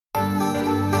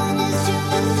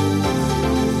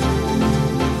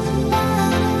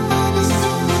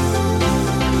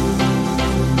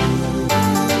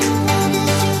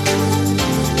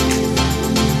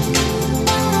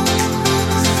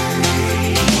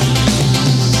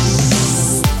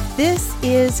This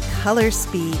is Color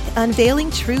Speak, Unveiling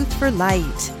Truth for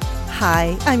Light.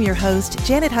 Hi, I'm your host,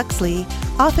 Janet Huxley,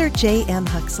 author J.M.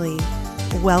 Huxley.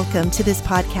 Welcome to this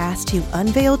podcast to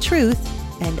unveil truth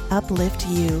and uplift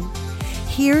you.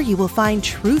 Here you will find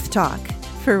truth talk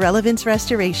for relevance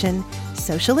restoration,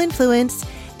 social influence,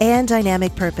 and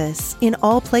dynamic purpose in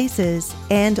all places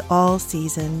and all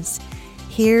seasons.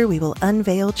 Here we will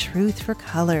unveil truth for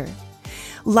color.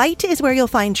 Light is where you'll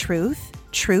find truth.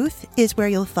 Truth is where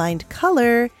you'll find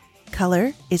color.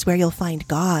 Color is where you'll find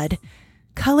God.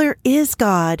 Color is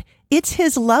God. It's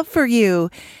His love for you.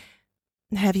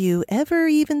 Have you ever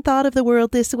even thought of the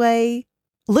world this way?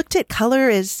 Looked at color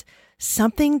as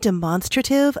something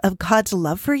demonstrative of God's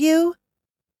love for you?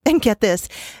 And get this,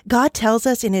 God tells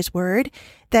us in His Word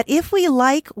that if we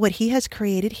like what He has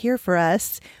created here for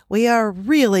us, we are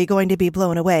really going to be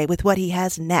blown away with what He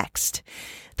has next.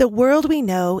 The world we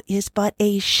know is but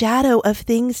a shadow of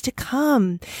things to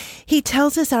come. He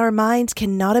tells us our minds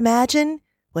cannot imagine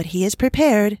what He has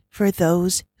prepared for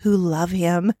those who love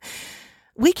Him.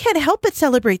 We can't help but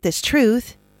celebrate this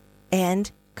truth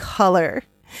and color.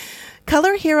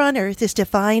 Color here on Earth is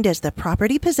defined as the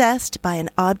property possessed by an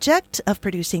object of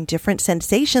producing different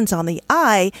sensations on the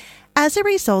eye as a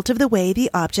result of the way the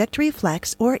object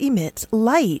reflects or emits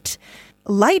light.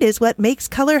 Light is what makes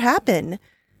color happen.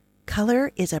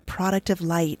 Color is a product of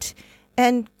light,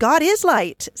 and God is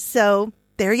light, so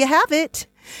there you have it.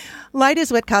 Light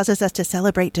is what causes us to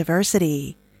celebrate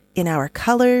diversity in our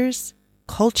colors,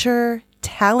 culture,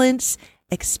 talents,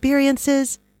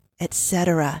 experiences,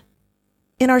 etc.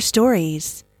 In our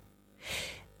stories,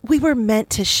 we were meant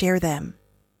to share them,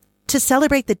 to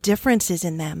celebrate the differences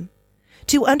in them,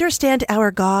 to understand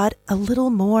our God a little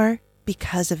more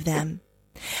because of them.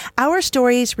 Our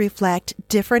stories reflect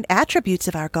different attributes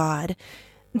of our God.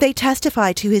 They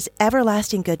testify to His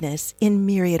everlasting goodness in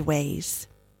myriad ways.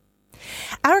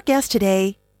 Our guest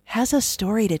today has a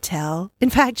story to tell.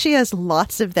 In fact, she has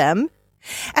lots of them.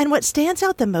 And what stands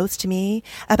out the most to me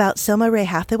about Sohma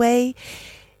Hathaway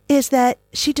is that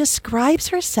she describes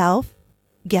herself,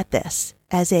 get this,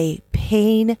 as a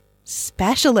pain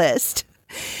specialist.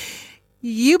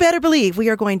 You better believe we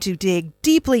are going to dig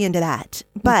deeply into that.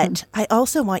 But I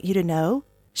also want you to know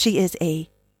she is a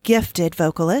gifted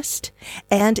vocalist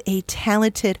and a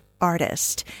talented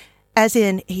artist, as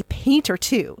in a painter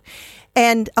too.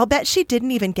 And I'll bet she didn't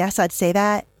even guess I'd say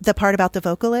that, the part about the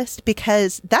vocalist,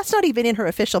 because that's not even in her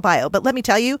official bio. But let me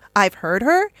tell you, I've heard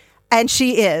her, and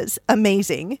she is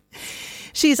amazing.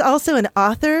 She's also an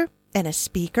author and a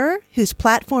speaker whose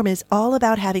platform is all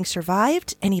about having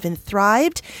survived and even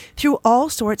thrived through all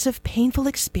sorts of painful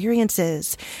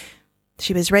experiences.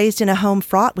 She was raised in a home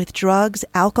fraught with drugs,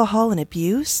 alcohol, and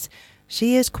abuse.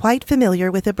 She is quite familiar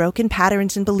with the broken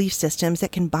patterns and belief systems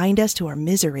that can bind us to our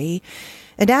misery.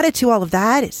 And added to all of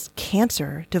that is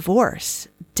cancer, divorce,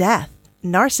 death,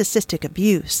 narcissistic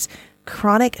abuse,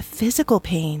 chronic physical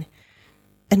pain,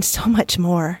 and so much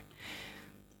more.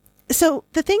 So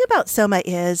the thing about Sohma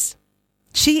is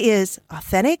she is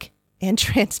authentic and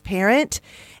transparent,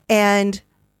 and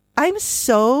I'm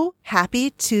so happy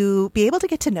to be able to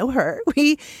get to know her.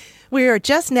 We are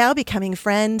just now becoming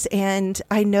friends, and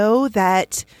I know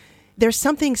that there's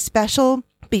something special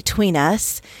between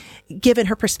us, given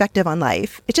her perspective on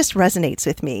life. It just resonates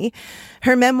with me.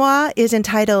 Her memoir is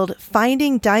entitled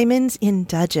Finding Diamonds in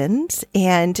Dudgeons,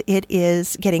 and it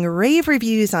is getting rave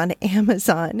reviews on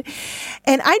Amazon.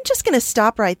 And I'm just going to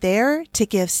stop right there to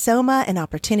give Sohma an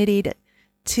opportunity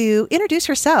to introduce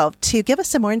herself, to give us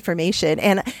some more information.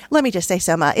 And let me just say,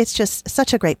 Sohma, it's just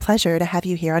such a great pleasure to have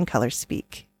you here on Color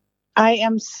Speak. I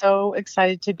am so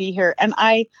excited to be here. And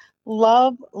I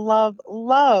love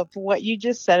what you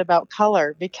just said about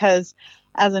color, because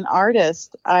as an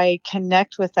artist, I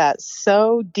connect with that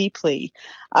so deeply.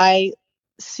 I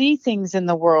see things in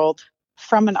the world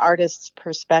from an artist's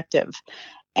perspective.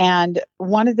 And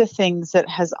one of the things that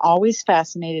has always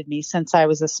fascinated me since I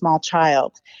was a small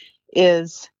child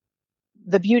is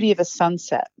the beauty of a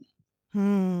sunset.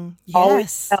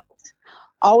 Yes.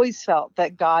 Always felt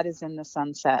that God is in the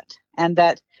sunset, and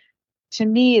that to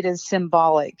me, it is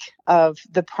symbolic of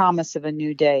the promise of a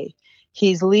new day.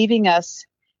 He's leaving us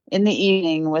in the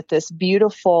evening with this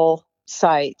beautiful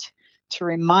sight to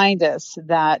remind us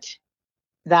that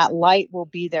that light will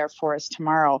be there for us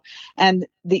tomorrow. And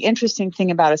the interesting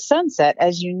thing about a sunset,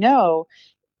 as you know,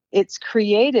 it's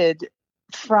created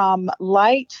from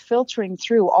light filtering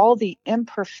through all the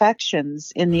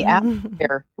imperfections in the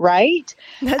atmosphere, right?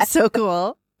 That's so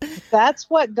cool. That's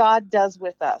what God does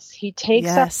with us. He takes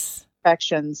Yes. our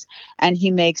imperfections and He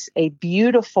makes a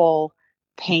beautiful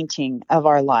painting of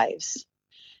our lives.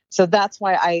 So that's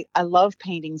why I love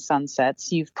painting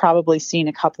sunsets. You've probably seen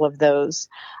a couple of those,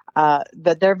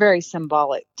 but they're very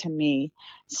symbolic to me.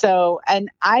 So, and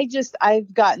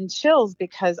I've gotten chills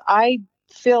because I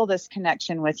feel this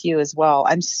connection with you as well.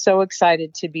 I'm so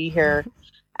excited to be here.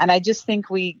 And I just think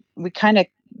we kind of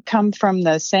come from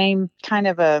the same kind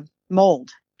of a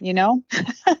mold, you know?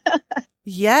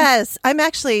 Yes, I'm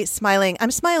actually smiling. I'm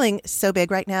smiling so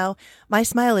big right now. My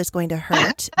smile is going to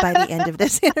hurt by the end of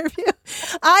this interview.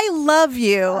 I love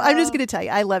you. I'm just going to tell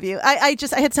you, I love you. I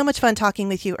had so much fun talking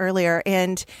with you earlier.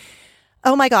 And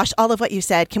oh my gosh, all of what you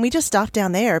said. Can we just stop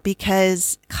down there?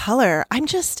 Because color,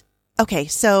 okay.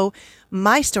 So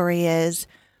my story is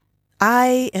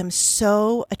I am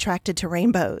so attracted to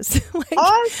rainbows.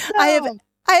 Awesome.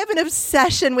 I have an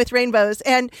obsession with rainbows,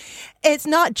 and it's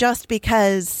not just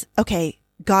because, okay,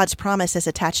 God's promise is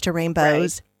attached to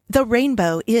rainbows. Right. The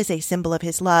rainbow is a symbol of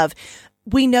his love.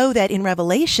 We know that in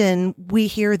Revelation, we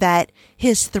hear that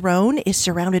his throne is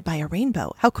surrounded by a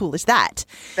rainbow. How cool is that?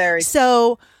 Very.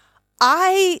 So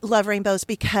I love rainbows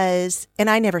because, and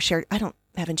I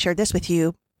haven't shared this with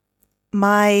you.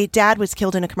 My dad was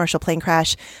killed in a commercial plane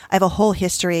crash. I have a whole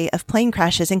history of plane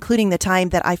crashes, including the time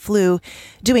that I flew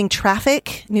doing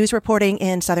traffic news reporting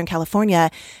in Southern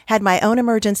California, had my own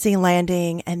emergency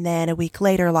landing, and then a week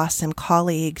later lost some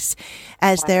colleagues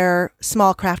as their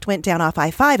small craft went down off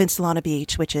I-5 in Solana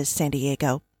Beach, which is San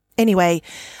Diego. Anyway,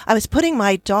 I was putting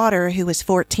my daughter, who was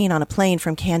 14, on a plane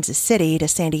from Kansas City to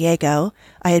San Diego.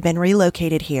 I had been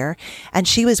relocated here, and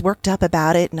she was worked up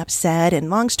about it and upset. And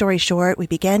long story short, we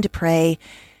began to pray,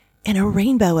 and a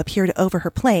rainbow appeared over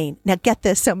her plane. Now, get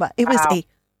this, Sohma. It was a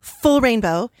full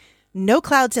rainbow, no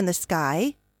clouds in the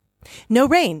sky, no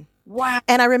rain. Wow.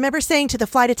 And I remember saying to the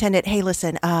flight attendant, hey,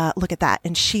 listen, look at that.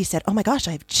 And she said, oh my gosh,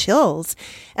 I have chills.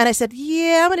 And I said,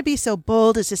 yeah, I'm going to be so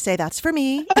bold as to say that's for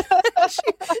me.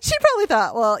 she probably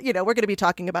thought, well, we're going to be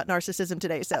talking about narcissism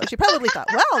today. So she probably thought,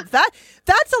 well,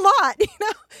 that's a lot,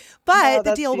 But no,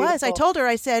 the deal beautiful. was, I told her,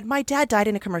 I said, my dad died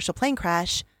in a commercial plane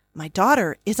crash. My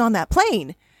daughter is on that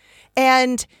plane.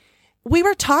 And we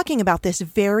were talking about this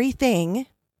very thing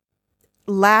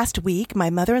last week. My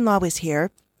mother-in-law was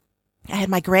here. I had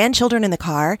my grandchildren in the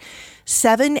car,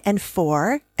 7 and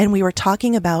 4, and we were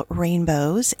talking about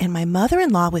rainbows. And my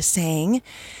mother-in-law was saying,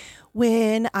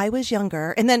 when I was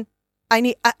younger, and then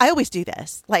I always do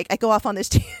this. Like, I go off on this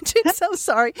tangent. So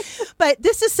sorry, but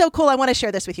this is so cool. I want to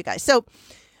share this with you guys. So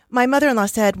my mother-in-law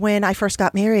said, when I first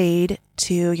got married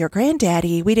to your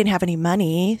granddaddy, we didn't have any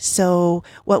money. So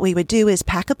what we would do is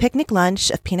pack a picnic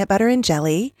lunch of peanut butter and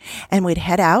jelly, and we'd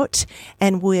head out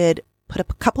and would put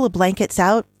a couple of blankets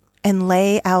out and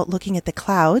lay out looking at the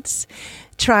clouds,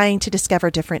 trying to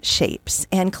discover different shapes.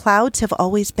 And clouds have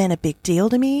always been a big deal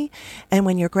to me. And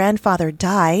when your grandfather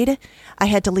died, I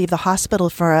had to leave the hospital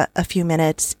for a few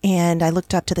minutes, and I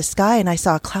looked up to the sky and I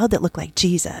saw a cloud that looked like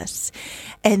Jesus.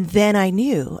 And then I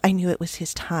knew it was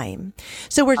his time.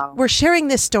 So we're sharing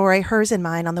this story, hers and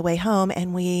mine, on the way home,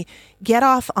 and we get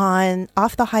off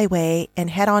the highway and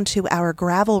head onto our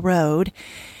gravel road.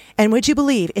 And would you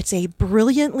believe it's a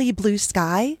brilliantly blue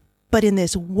sky? But in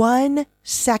this one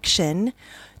section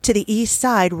to the east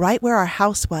side, right where our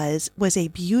house was a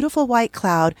beautiful white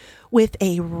cloud with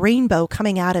a rainbow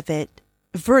coming out of it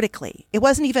vertically. It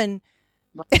wasn't even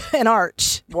an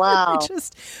arch. Wow.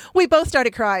 We both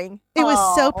started crying. It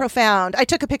was so profound. I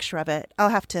took a picture of it. I'll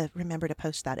have to remember to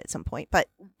post that at some point. But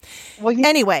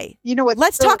anyway,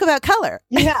 let's talk about color.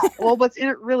 Yeah. Well, what's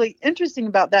really interesting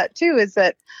about that too is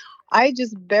that I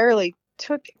just barely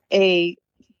took a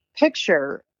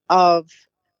picture of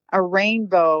a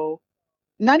rainbow,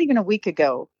 not even a week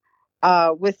ago,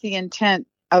 with the intent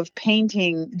of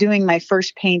doing my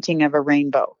first painting of a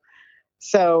rainbow.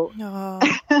 So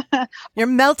you're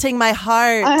melting my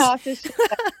heart. I have to share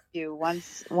that with you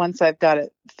once I've got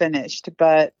it finished.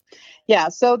 But yeah,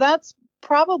 so that's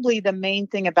probably the main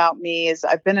thing about me is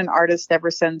I've been an artist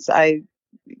ever since I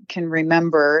can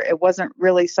remember. It wasn't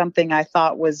really something I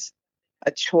thought was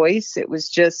a choice. It was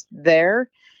just there.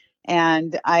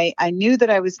 And I knew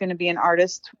that I was going to be an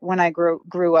artist when I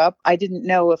grew up. I didn't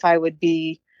know if I would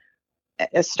be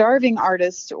a starving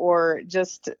artist or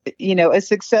just, a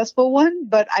successful one,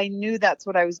 but I knew that's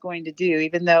what I was going to do,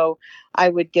 even though I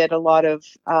would get a lot of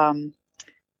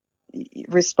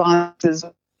responses,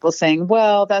 people saying,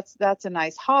 well, that's a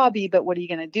nice hobby, but what are you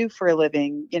going to do for a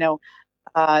living?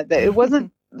 There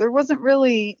wasn't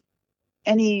really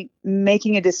any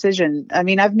making a decision. I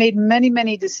mean, I've made many,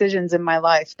 many decisions in my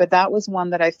life, but that was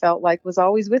one that I felt like was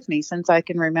always with me since I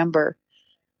can remember.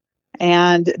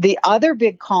 And the other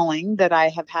big calling that I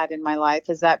have had in my life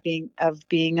is that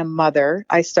being a mother.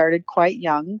 I started quite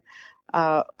young.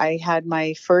 I had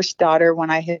my first daughter when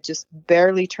I had just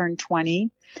barely turned 20.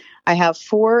 I have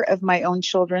 4 of my own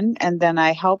children, and then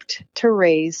I helped to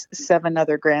raise 7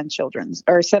 other grandchildren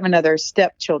or 7 other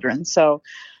stepchildren. So,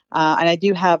 and I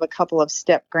do have a couple of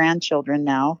step grandchildren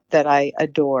now that I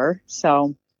adore.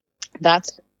 So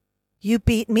that's You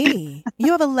beat me.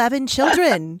 You have 11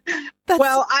 children.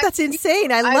 That's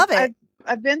insane. I love it.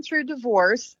 I've been through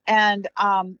divorce, and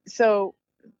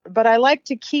but I like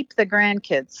to keep the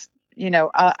grandkids.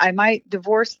 I might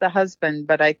divorce the husband,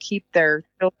 but I keep their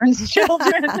children's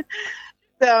children.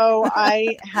 So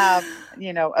I have,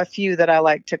 a few that I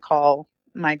like to call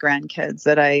my grandkids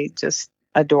that I just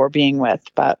adore being with.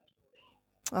 But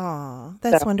oh,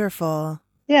 that's wonderful.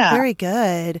 Yeah. Very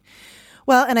good.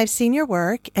 Well, and I've seen your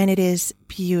work and it is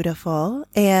beautiful.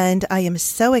 And I am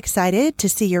so excited to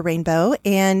see your rainbow.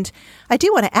 And I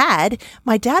do want to add,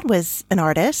 my dad was an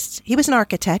artist. He was an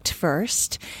architect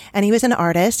first, and he was an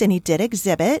artist, and he did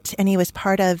exhibit, and he was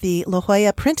part of the La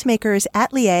Jolla Printmakers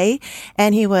Atelier,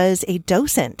 and he was a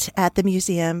docent at the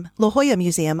La Jolla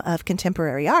Museum of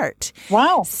Contemporary Art.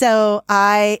 Wow. So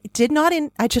I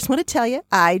just want to tell you,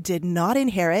 I did not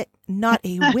inherit not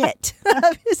a whit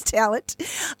of his talent.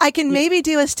 I can maybe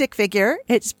do a stick figure.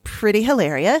 It's pretty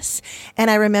hilarious.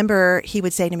 And I remember he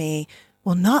would say to me,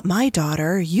 well, not my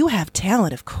daughter. You have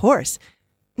talent, of course.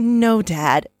 No,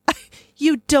 Dad,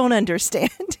 you don't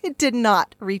understand. It did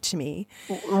not reach me.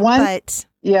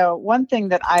 One thing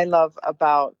that I love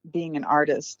about being an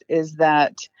artist is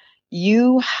that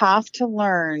you have to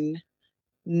learn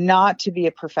not to be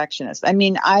a perfectionist. I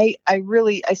mean, I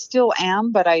still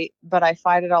am, but I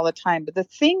fight it all the time. But the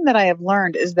thing that I have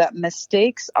learned is that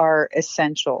mistakes are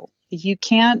essential.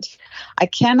 I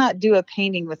cannot do a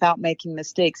painting without making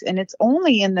mistakes. And it's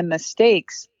only in the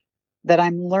mistakes that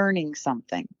I'm learning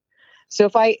something. So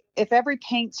if every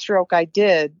paint stroke I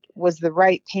did was the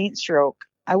right paint stroke,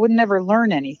 I would never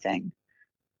learn anything.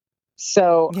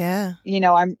 So, yeah,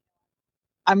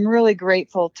 I'm really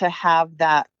grateful to have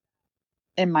that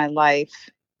in my life.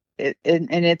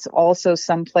 And it's also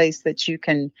some place that you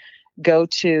can go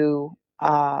to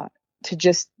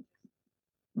just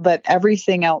let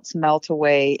everything else melt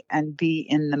away and be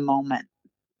in the moment.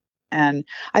 And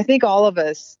I think all of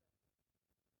us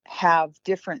have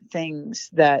different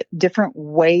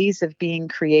ways of being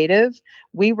creative.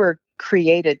 We were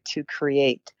created to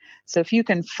create. So if you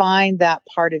can find that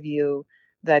part of you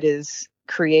that is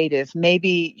creative,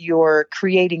 maybe you're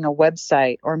creating a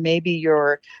website, or maybe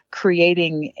you're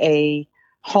creating a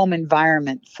home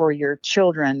environment for your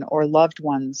children or loved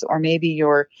ones, or maybe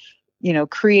you're,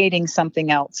 creating something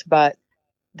else. But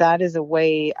that is a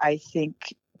way, I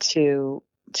think, to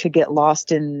get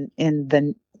lost in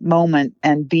the moment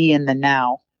and be in the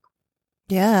now.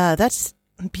 Yeah, that's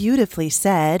beautifully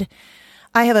said.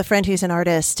 I have a friend who's an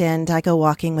artist, and I go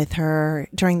walking with her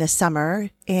during the summer.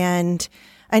 And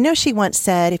I know she once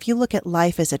said, if you look at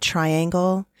life as a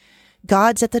triangle,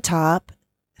 God's at the top,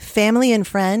 family and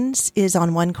friends is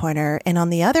on one corner, and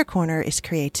on the other corner is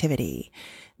creativity.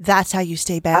 That's how you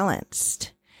stay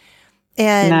balanced.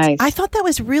 And nice. I thought that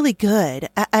was really good.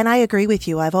 And I agree with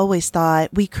you. I've always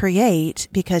thought we create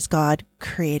because God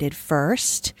created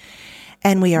first,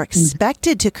 and we are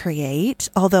expected to create.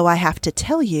 Although I have to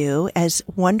tell you, as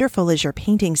wonderful as your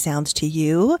painting sounds to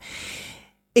you,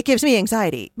 it gives me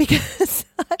anxiety because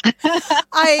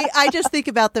I just think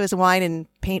about those wine and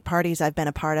paint parties I've been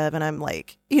a part of. And I'm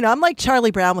like, I'm like Charlie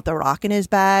Brown with the rock in his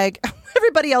bag.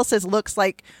 Everybody else's looks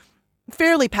like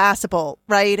fairly passable,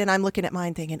 right? And I'm looking at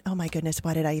mine thinking, oh my goodness,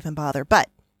 why did I even bother? But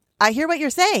I hear what you're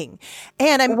saying.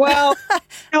 And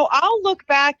I'll look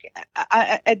back,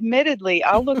 admittedly,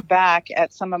 I'll look back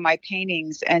at some of my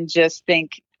paintings and just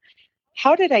think,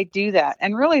 how did I do that?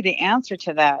 And really the answer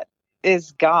to that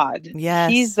is God.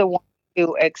 Yes. He's the one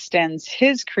who extends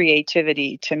his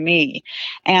creativity to me.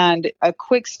 And a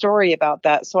quick story about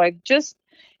that. So I've just,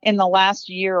 in the last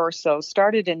year or so,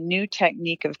 started a new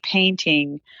technique of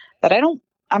painting that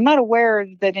I'm not aware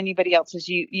that anybody else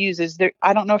uses.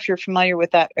 I don't know if you're familiar with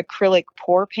that acrylic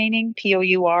pour painting,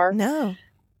 POUR. No.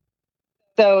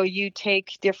 So you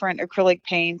take different acrylic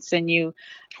paints and you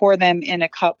pour them in a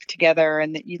cup together,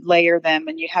 and that you layer them,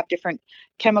 and you have different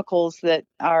chemicals that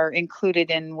are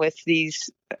included in with these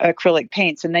acrylic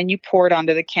paints. And then you pour it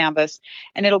onto the canvas,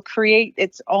 and it'll create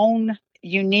its own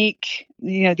unique,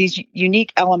 these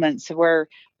unique elements where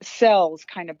cells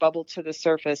kind of bubble to the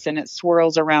surface and it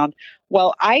swirls around.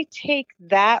 Well, I take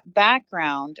that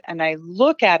background and I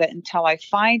look at it until I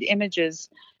find images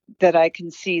that I can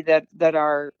see that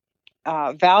are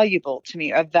valuable to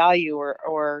me, of value,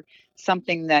 or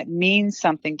something that means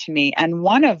something to me. And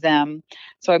one of them,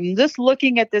 so I'm just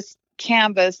looking at this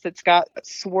canvas that's got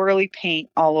swirly paint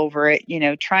all over it,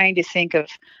 trying to think of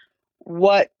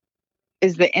what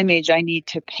is the image I need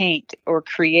to paint or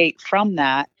create from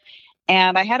that.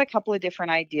 And I had a couple of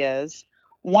different ideas.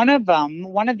 One of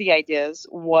the ideas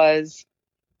was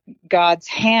God's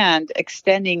hand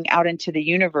extending out into the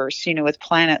universe, with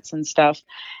planets and stuff.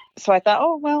 So I thought,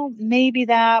 oh, well, maybe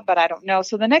that, but I don't know.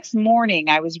 So the next morning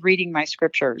I was reading my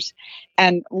scriptures,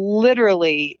 and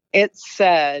literally it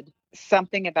said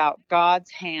something about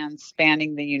God's hand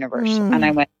spanning the universe. And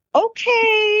I went,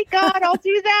 okay, God, I'll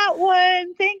do that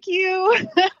one. Thank you.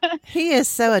 He is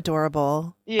so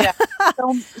adorable. Yeah.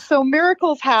 So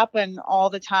miracles happen all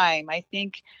the time. I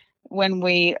think when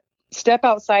we step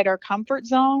outside our comfort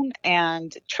zone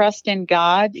and trust in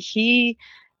God, He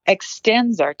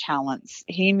extends our talents.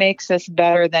 He makes us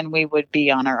better than we would be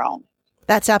on our own.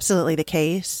 That's absolutely the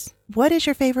case. What is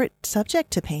your favorite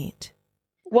subject to paint?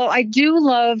 Well, I do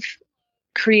love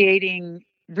recreating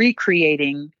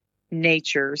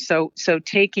nature. So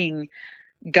taking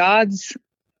God's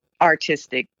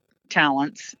artistic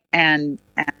talents and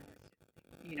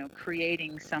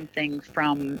creating something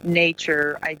from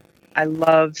nature. I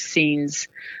love scenes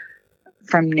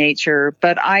from nature,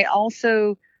 but I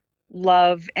also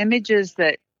love images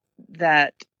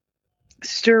that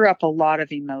stir up a lot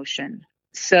of emotion.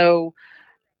 So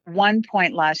one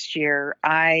point last year,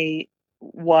 I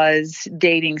was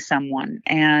dating someone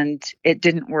and it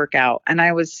didn't work out, and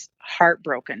I was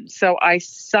heartbroken. So I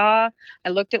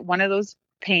looked at one of those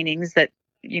paintings that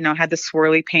had the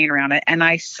swirly paint around it, and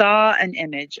I saw an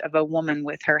image of a woman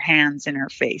with her hands in her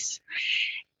face,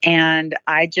 and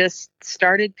I just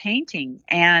started painting,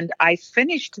 and I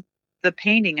finished the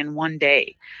painting in one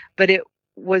day. But it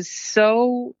was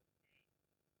so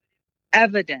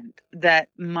evident that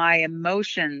my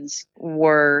emotions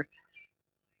were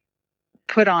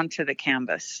put onto the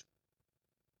canvas.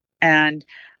 And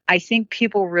I think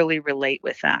people really relate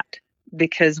with that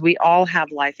because we all have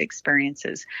life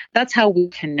experiences. That's how we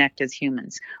connect as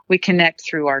humans. We connect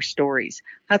through our stories.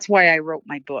 That's why I wrote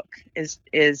my book is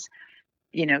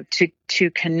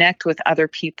to connect with other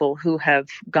people who have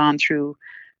gone through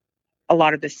a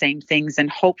lot of the same things, and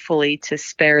hopefully to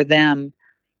spare them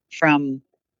from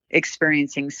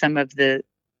experiencing some of the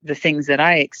things that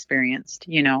I experienced,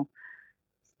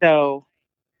 So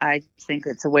I think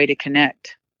it's a way to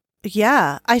connect.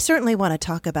 Yeah, I certainly want to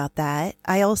talk about that.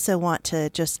 I also want to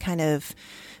just kind of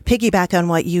piggyback on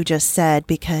what you just said,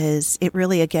 because it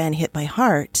really, again, hit my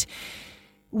heart.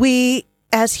 We,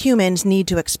 as humans, need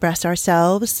to express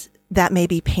ourselves. That may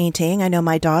be painting. I know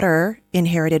my daughter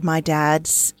inherited my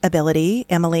dad's ability.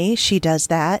 Emily, she does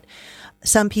that.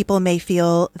 Some people may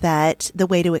feel that the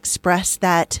way to express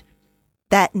that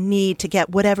need to get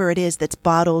whatever it is that's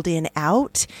bottled in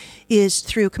out is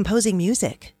through composing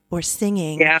music or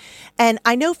singing. Yeah. And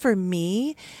I know for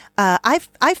me, I've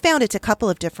found it's a couple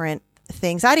of different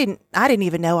things. I didn't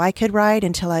even know I could write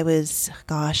until I was,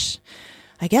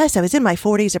 I guess I was in my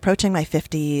 40s, approaching my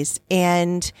 50s.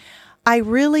 And I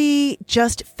really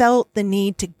just felt the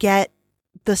need to get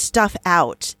the stuff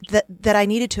out that I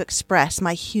needed to express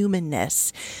my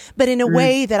humanness, but in a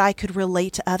way that I could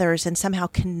relate to others and somehow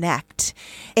connect.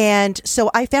 And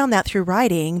so I found that through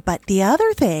writing. But the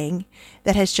other thing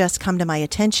that has just come to my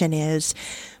attention is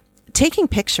taking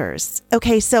pictures.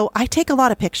 Okay, so I take a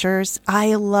lot of pictures.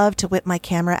 I love to whip my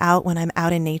camera out when I'm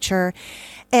out in nature.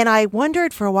 And I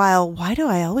wondered for a while, why do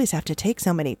I always have to take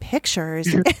so many pictures?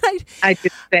 I do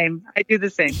the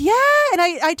same. Yeah. And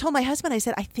I told my husband, I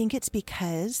said, I think it's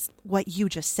because what you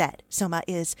just said, Sohma,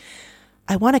 is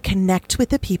I want to connect with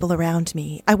the people around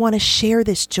me. I want to share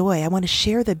this joy. I want to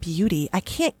share the beauty. I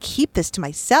can't keep this to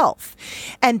myself.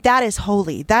 And that is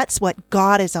holy. That's what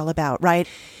God is all about, right?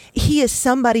 He is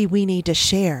somebody we need to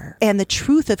share. And the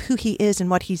truth of who he is and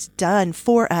what he's done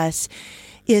for us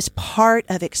is part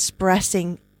of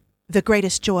expressing the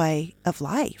greatest joy of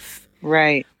life.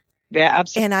 Right. Yeah,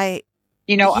 absolutely. And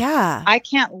I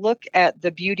can't look at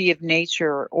the beauty of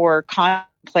nature or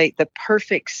contemplate the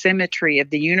perfect symmetry of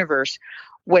the universe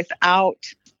without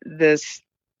this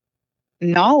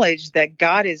knowledge that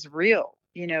God is real.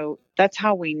 That's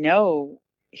how we know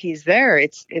he's there.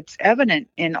 It's evident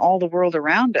in all the world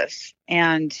around us.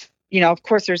 And, of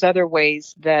course, there's other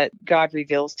ways that God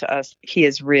reveals to us he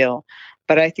is real.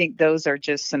 But I think those are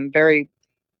just some very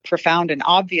profound and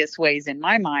obvious ways in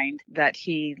my mind that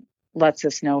he lets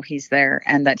us know he's there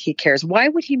and that he cares. Why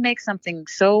would he make something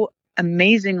so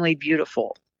amazingly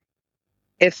beautiful?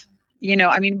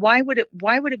 Why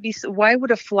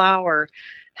would a flower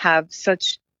have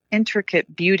such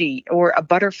intricate beauty, or a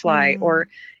butterfly, or,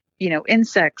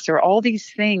 insects, or all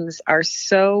these things are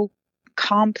so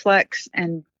complex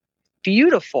and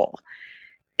beautiful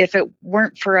if it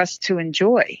weren't for us to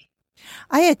enjoy.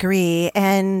 I agree.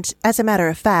 And as a matter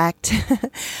of fact,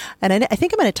 and I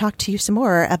think I'm going to talk to you some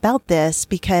more about this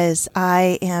because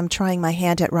I am trying my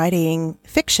hand at writing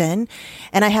fiction,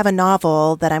 and I have a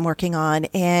novel that I'm working on,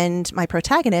 and my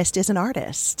protagonist is an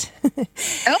artist.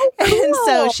 Oh, cool. And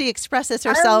so she expresses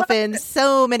herself in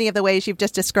so many of the ways you've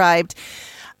just described.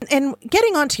 And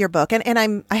getting onto your book,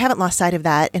 and I haven't lost sight of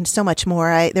that and so much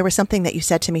more. There was something that you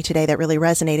said to me today that really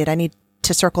resonated. I need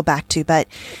to circle back to, but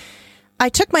I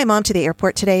took my mom to the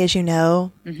airport today, as you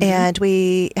know, and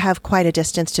we have quite a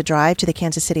distance to drive to the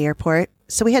Kansas City airport.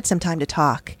 So we had some time to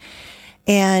talk.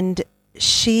 And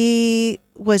she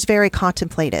was very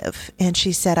contemplative. And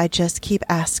she said, I just keep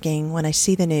asking when I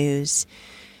see the news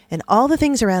and all the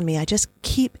things around me, I just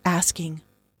keep asking,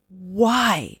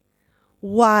 why?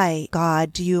 Why,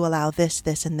 God, do you allow this,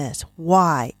 this, and this?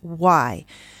 Why? Why?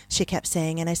 She kept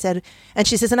saying. And I said, and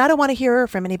she says, and I don't want to hear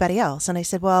from anybody else. And I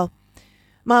said, well,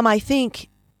 Mom, I think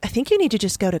you need to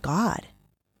just go to God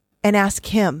and ask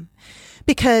him,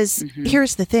 because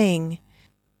here's the thing.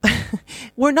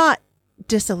 We're not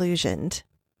disillusioned,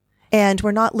 and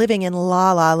we're not living in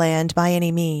la la land by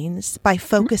any means by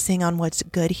focusing on what's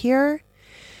good here.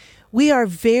 We are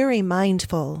very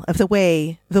mindful of the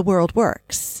way the world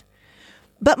works.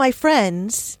 But my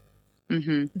friends,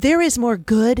 there is more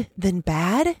good than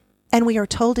bad. And we are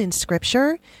told in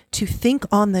scripture to think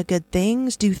on the good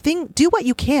things, do what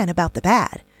you can about the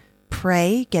bad.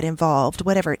 Pray, get involved,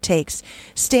 whatever it takes.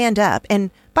 Stand up.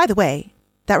 And by the way,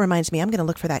 that reminds me, I'm going to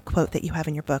look for that quote that you have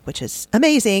in your book, which is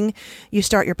amazing. You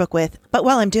start your book with, but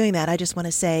while I'm doing that, I just want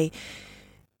to say,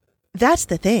 that's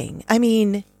the thing. I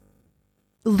mean,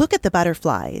 look at the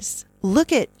butterflies.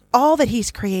 Look at all that he's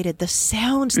created, the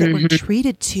sounds that we're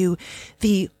treated to,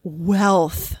 the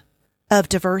wealth of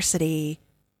diversity.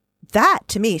 That,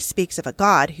 to me, speaks of a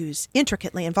God who's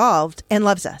intricately involved and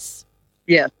loves us.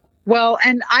 Yeah. Well,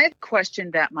 and I've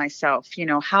questioned that myself. You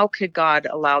know, how could God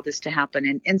allow this to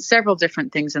happen in several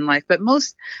different things in life? But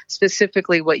most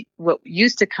specifically, what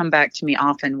used to come back to me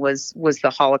often was the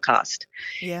Holocaust.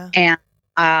 Yeah. And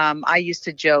I used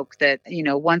to joke that, you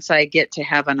know, once I get to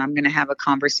heaven, I'm going to have a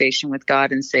conversation with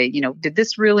God and say, you know, did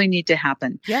this really need to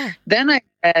happen? Yeah. Then I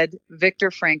read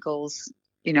Viktor Frankl's,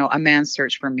 you know, A Man's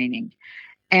Search for Meaning.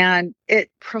 And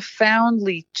it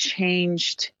profoundly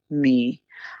changed me.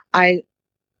 I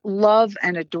love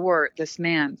and adore this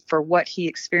man for what he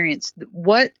experienced.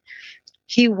 What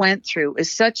he went through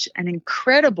is such an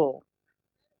incredible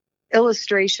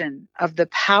illustration of the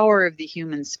power of the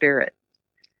human spirit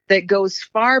that goes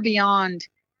far beyond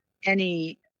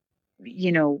any,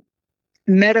 you know,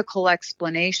 medical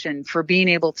explanation for being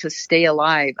able to stay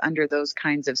alive under those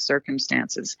kinds of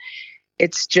circumstances.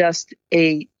 It's just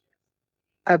a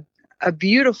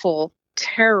beautiful,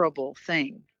 terrible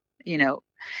thing, you know.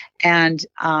 And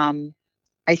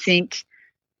I think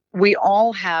we're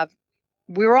all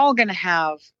going to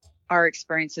have our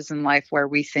experiences in life where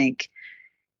we think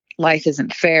life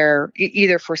isn't fair,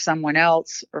 either for someone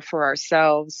else or for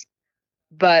ourselves.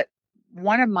 But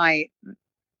one of my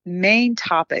main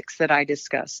topics that I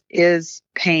discuss is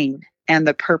pain and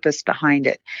the purpose behind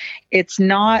it. It's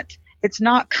not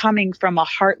coming from a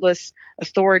heartless,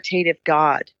 authoritative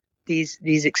God,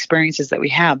 these experiences that we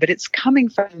have, but it's coming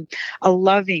from a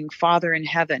loving Father in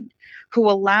heaven who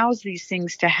allows these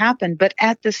things to happen, but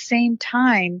at the same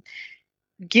time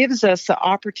gives us the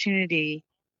opportunity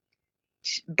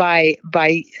by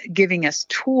giving us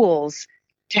tools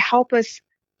to help us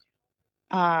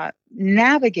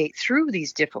navigate through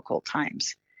these difficult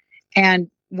times. And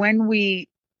when we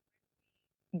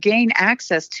gain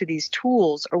access to these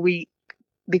tools, or we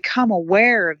become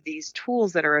aware of these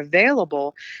tools that are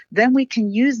available, then we can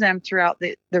use them throughout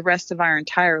the rest of our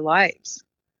entire lives.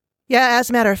 Yeah, as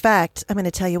a matter of fact, I'm going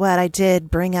to tell you what, I did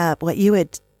bring up what you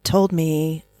had told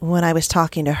me when I was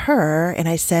talking to her, and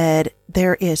I said,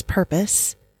 there is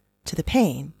purpose to the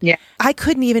pain. Yeah. I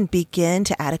couldn't even begin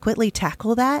to adequately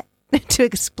tackle that, to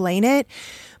explain it,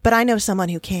 but I know someone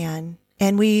who can.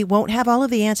 And we won't have all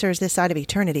of the answers this side of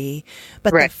eternity,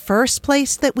 but the first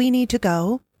place that we need to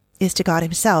go is to God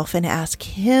himself and ask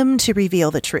him to reveal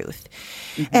the truth.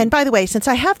 And by the way, since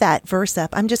I have that verse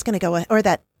up, I'm just going to go, or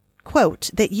that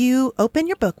quote that you open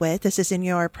your book with, this is in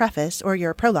your preface or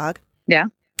your prologue. Yeah.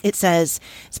 It says,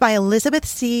 it's by Elizabeth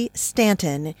C.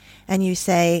 Stanton. And you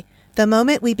say, the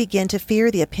moment we begin to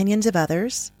fear the opinions of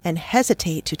others and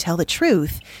hesitate to tell the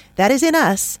truth that is in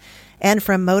us, and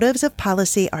from motives of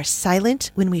policy are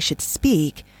silent when we should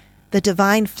speak, the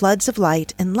divine floods of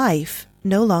light and life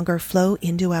no longer flow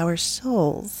into our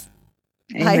souls.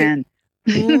 Amen.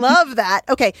 I love that.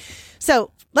 Okay.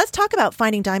 So Let's talk about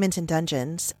finding diamonds in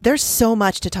dungeons. There's so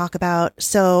much to talk about.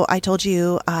 So I told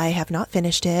you I have not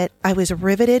finished it. I was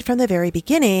riveted from the very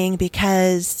beginning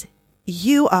because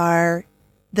you are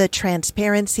the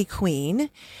transparency queen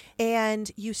and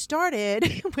you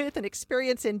started with an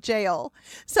experience in jail.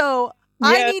 So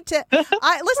let's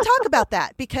talk about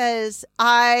that because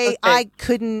I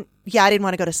didn't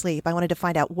want to go to sleep. I wanted to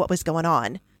find out what was going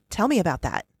on. Tell me about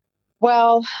that.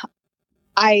 Well,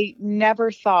 I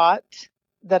never thought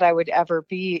that I would ever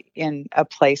be in a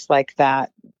place like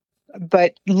that.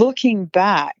 But looking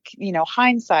back,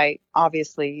 hindsight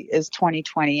obviously is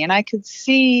 2020, and I could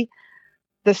see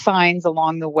the signs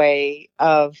along the way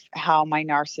of how my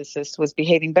narcissist was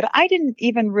behaving, but I didn't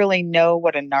even really know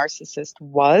what a narcissist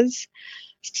was.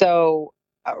 So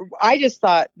I just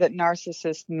thought that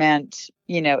narcissist meant,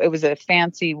 it was a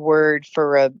fancy word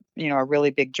for a really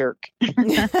big jerk.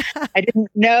 I didn't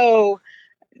know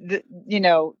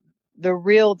the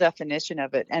real definition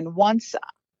of it. And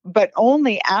but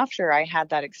only after I had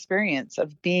that experience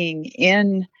of being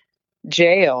in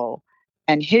jail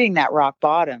and hitting that rock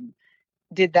bottom,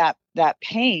 did that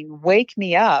pain wake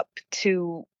me up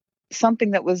to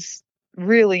something that was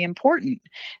really important.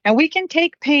 And we can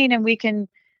take pain and we can,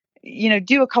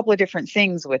 do a couple of different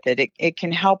things with it. It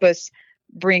can help us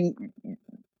bring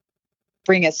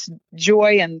us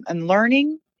joy and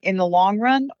learning in the long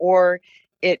run, or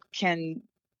it can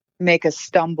make us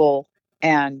stumble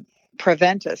and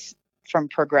prevent us from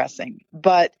progressing.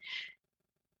 But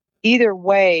either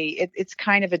way, it's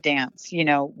kind of a dance.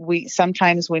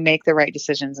 Sometimes we make the right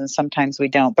decisions and sometimes we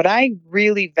don't. But I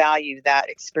really value that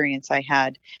experience I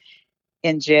had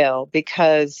in jail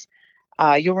because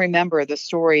you'll remember the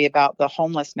story about the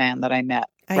homeless man that I met,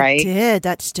 right? I did.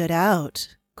 That stood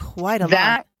out quite a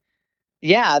lot.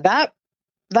 Yeah, that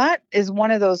is one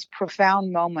of those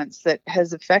profound moments that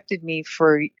has affected me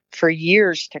for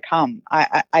years to come.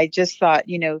 I just thought,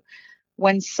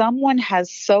 when someone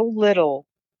has so little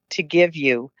to give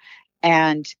you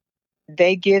and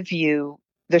they give you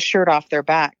the shirt off their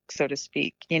back, so to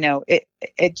speak,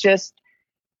 it just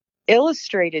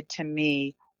illustrated to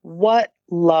me what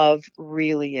love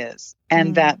really is,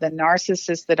 and that the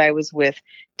narcissist that I was with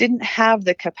didn't have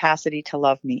the capacity to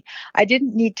love me. I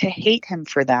didn't need to hate him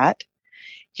for that.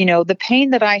 The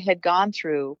pain that I had gone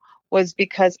through was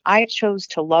because I chose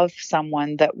to love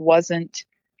someone that wasn't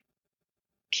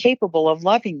capable of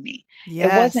loving me.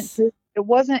 Yes. It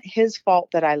wasn't his fault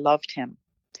that I loved him.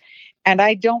 And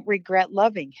I don't regret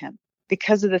loving him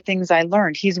because of the things I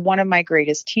learned. He's one of my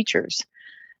greatest teachers.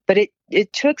 But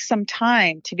it took some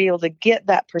time to be able to get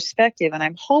that perspective. And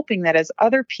I'm hoping that as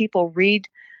other people read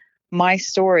my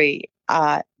story,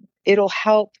 it'll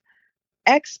help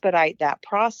expedite that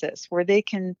process where they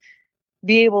can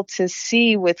be able to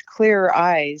see with clearer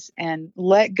eyes and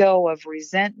let go of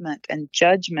resentment and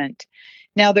judgment.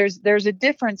 Now, there's a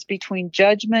difference between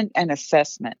judgment and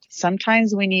assessment.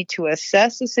 Sometimes we need to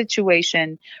assess a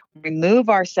situation, remove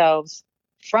ourselves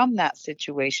from that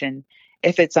situation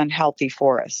if it's unhealthy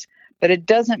for us. But it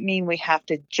doesn't mean we have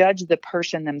to judge the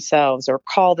person themselves or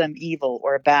call them evil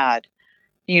or bad.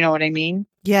 You know what I mean?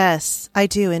 Yes, I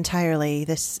do entirely.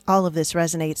 All of this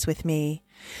resonates with me.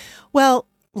 Well,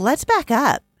 let's back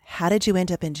up. How did you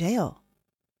end up in jail?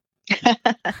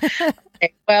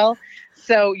 Okay, well,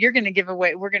 so we're going to give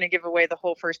away the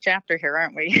whole first chapter here,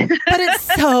 aren't we? But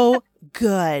it's so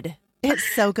good. It's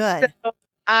so good. So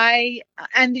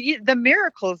the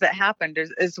miracles that happened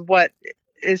is what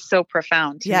is so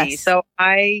profound to me. So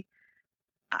I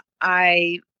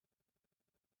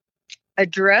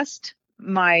addressed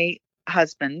my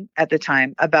husband at the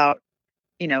time about,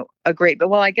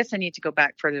 I guess I need to go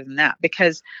back further than that,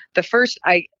 because the first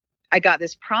I got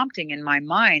this prompting in my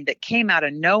mind that came out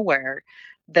of nowhere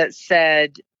that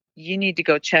said, you need to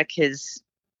go check his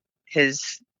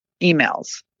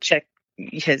emails, check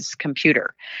his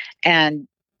computer. And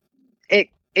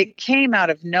it came out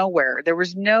of nowhere. There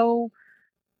was no,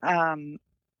 I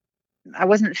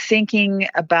wasn't thinking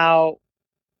about,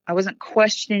 I wasn't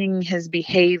questioning his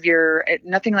behavior,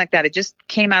 nothing like that. It just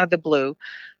came out of the blue.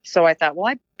 So I thought, well,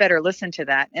 I better listen to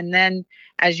that. And then,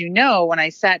 as you know, when I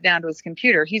sat down to his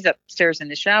computer, he's upstairs in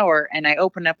the shower, and I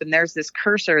open up and there's this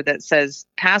cursor that says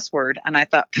password. And I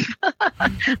thought,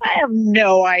 I have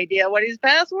no idea what his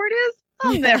password is.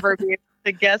 I'll never be able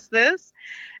to guess this.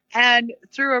 And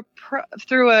through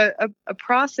a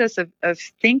process of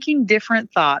thinking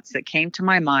different thoughts that came to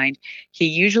my mind, he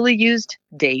usually used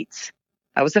dates.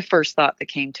 That was the first thought that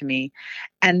came to me.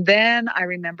 And then I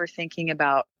remember thinking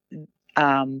about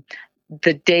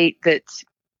the date that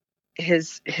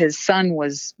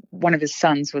one of his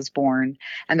sons was born,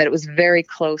 and that it was very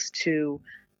close to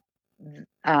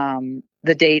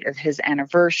the date of his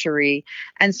anniversary.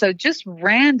 And so just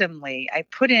randomly, I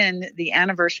put in the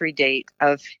anniversary date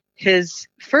of his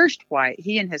first wife,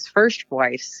 he and his first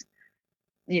wife's,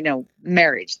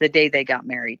 marriage, the day they got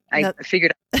married. I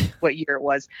figured out what year it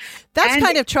was. That's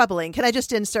kind of troubling. Can I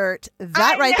just insert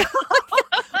that right there?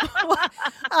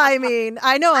 I mean,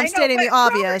 I know I'm stating the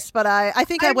obvious, but I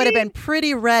think I would have been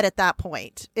pretty red at that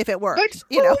point if it worked.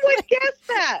 But who would guess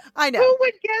that? I know. Who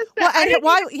would guess that? Well, and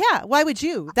why? Yeah, why would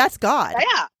you? That's God.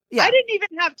 Yeah. I didn't even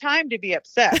have time to be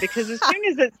upset because as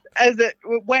soon as it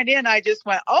went in, I just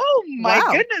went, "Oh my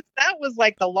goodness, that was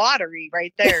like the lottery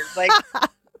right there!" Like,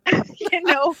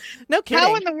 no kidding.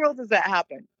 How in the world does that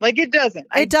happen? Like, it doesn't.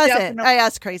 It doesn't.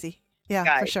 That's crazy.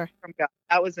 Yeah, for sure. From God.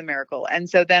 That was a miracle. And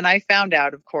so then I found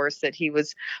out, of course, that he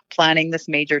was planning this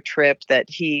major trip that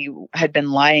he had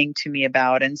been lying to me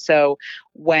about. And so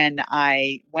when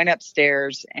I went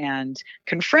upstairs and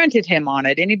confronted him on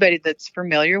it, anybody that's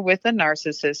familiar with a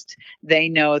narcissist, they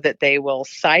know that they will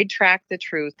sidetrack the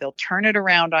truth. They'll turn it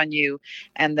around on you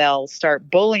and they'll start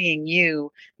bullying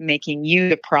you, making you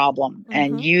the problem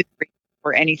and you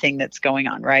for anything that's going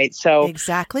on. Right. So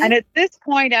exactly. And at this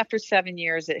point, after 7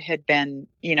 years, it had been,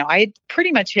 I had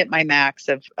pretty much hit my max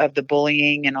of the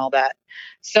bullying and all that.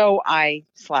 So I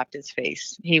slapped his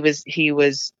face. He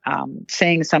was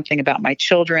saying something about my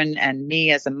children and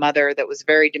me as a mother that was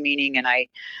very demeaning. And I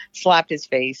slapped his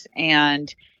face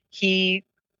and he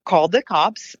called the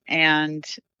cops and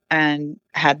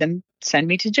had them send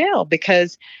me to jail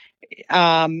because,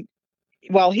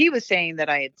 well, he was saying that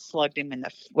I had slugged him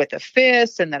with a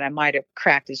fist and that I might have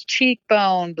cracked his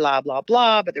cheekbone, blah, blah,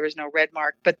 blah, but there was no red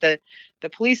mark. But the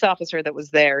police officer that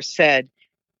was there said,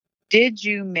 "Did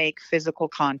you make physical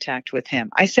contact with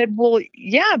him?" I said, "Well,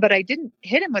 yeah, but I didn't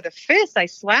hit him with a fist. I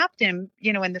slapped him,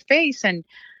 in the face." And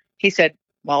he said,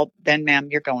 "Well, then, ma'am,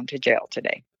 you're going to jail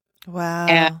today." Wow.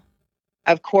 And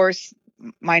of course,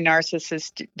 my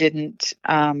narcissist didn't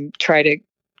try to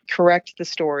correct the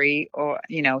story, or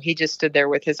he just stood there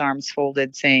with his arms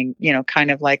folded saying, kind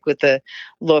of like with the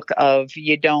look of,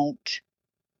 "You don't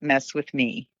mess with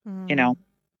me."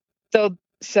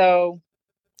 So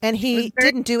and he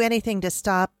didn't do anything to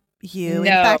stop you. No. In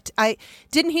fact,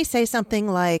 didn't he say something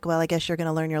like, "Well, I guess you're going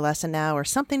to learn your lesson now," or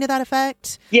something to that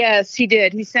effect? Yes, he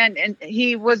did. He sent, and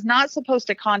he was not supposed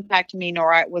to contact me,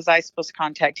 nor was I supposed to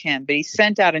contact him, but he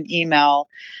sent out an email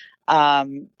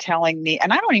telling me,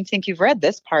 and I don't even think you've read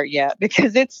this part yet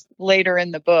because it's later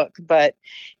in the book, but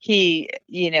he,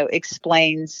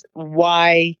 explains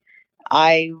why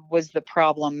I was the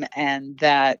problem and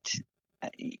that,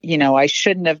 I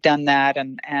shouldn't have done that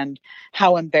and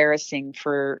how embarrassing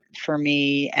for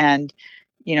me and,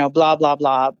 blah, blah,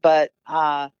 blah. But,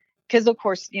 because of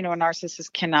course, a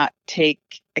narcissist cannot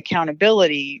take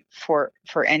accountability for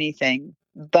anything.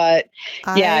 But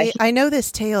I know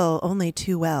this tale only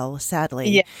too well,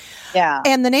 sadly. Yeah.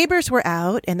 And the neighbors were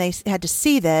out and they had to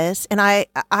see this. And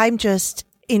I'm just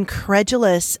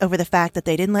incredulous over the fact that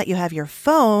they didn't let you have your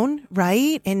phone,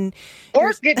 right?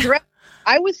 Or get dressed.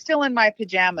 I was still in my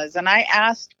pajamas and I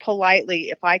asked politely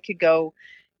if I could go,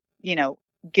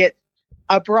 get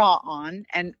a bra on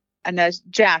and a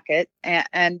jacket.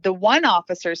 And the one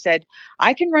officer said,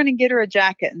 "I can run and get her a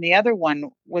jacket." And the other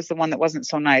one was the one that wasn't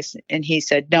so nice. And he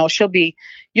said, "No,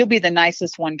 you'll be the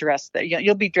nicest one dressed there.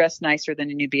 You'll be dressed nicer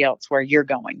than anybody else where you're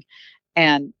going."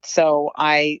 And so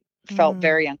I felt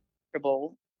very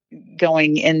uncomfortable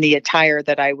going in the attire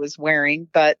that I was wearing.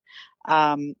 But,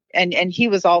 and he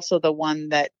was also the one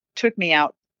that took me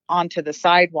out onto the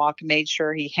sidewalk, made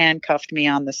sure he handcuffed me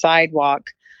on the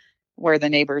sidewalk where the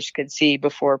neighbors could see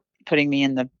before putting me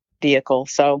in the vehicle.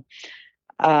 So,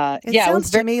 it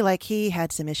sounds to me like he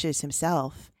had some issues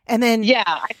himself. And then, yeah,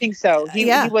 I think so. He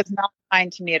was not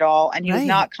kind to me at all. And he was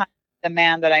not kind to the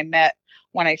man that I met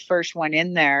when I first went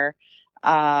in there,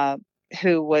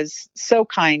 who was so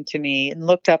kind to me and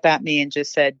looked up at me and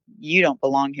just said, "You don't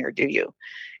belong here, do you?"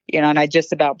 And I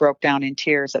just about broke down in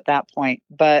tears at that point.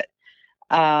 But,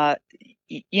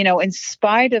 in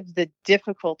spite of the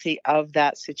difficulty of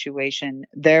that situation,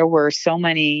 there were so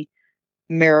many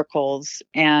miracles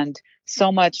and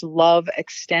so much love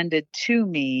extended to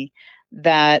me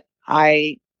that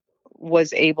I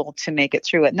was able to make it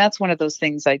through it. And that's one of those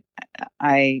things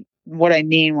what I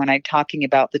mean when I'm talking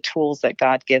about the tools that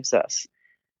God gives us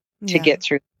to get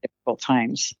through difficult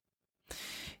times.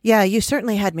 Yeah, you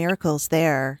certainly had miracles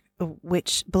there,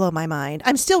 which blow my mind.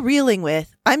 I'm still reeling.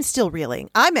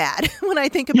 I'm mad when I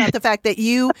think about the fact that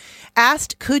you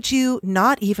asked, could you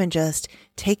not even just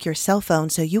take your cell phone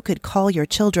so you could call your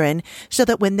children so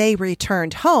that when they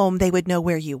returned home, they would know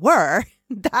where you were?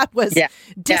 That was Yeah.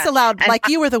 disallowed. And Like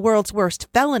you were the world's worst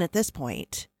felon at this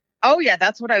point. oh yeah,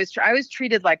 that's what I was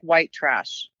treated like white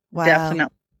trash. Wow.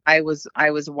 Definitely. I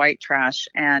was white trash,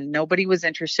 and nobody was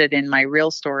interested in my real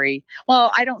story.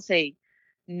 Well, I don't say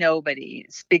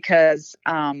nobody's, because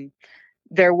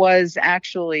there was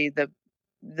actually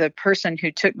the person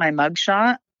who took my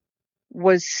mugshot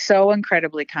was so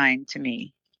incredibly kind to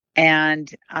me. And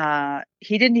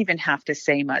he didn't even have to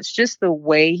say much, just the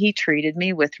way he treated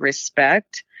me with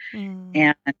respect.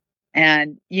 Mm.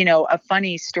 And a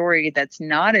funny story that's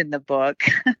not in the book.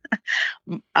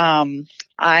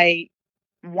 I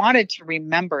wanted to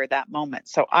remember that moment.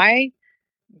 So I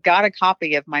got a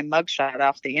copy of my mugshot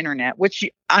off the internet, which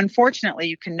unfortunately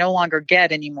you can no longer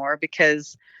get anymore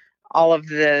because all of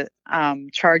the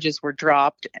charges were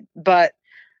dropped. But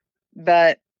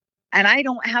and I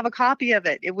don't have a copy of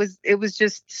it. It was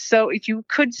just so, if you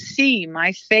could see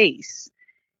my face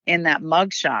in that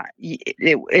mugshot,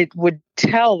 it would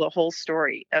tell the whole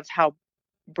story of how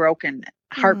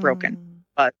heartbroken.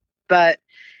 Mm. But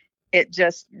it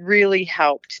just really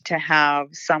helped to have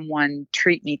someone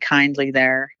treat me kindly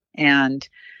there. And,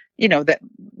 that,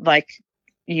 like,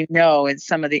 and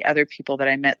some of the other people that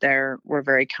I met there were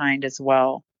very kind as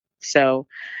well. So,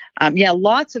 yeah,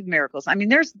 lots of miracles. I mean,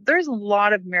 there's a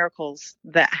lot of miracles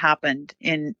that happened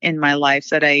in my life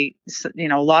that a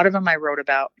lot of them I wrote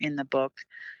about in the book,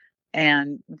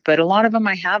 but a lot of them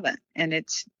I haven't. And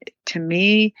it's, to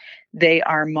me, they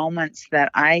are moments that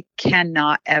I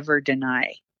cannot ever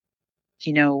deny.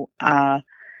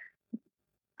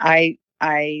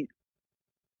 I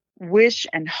wish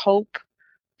and hope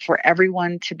for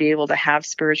everyone to be able to have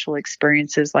spiritual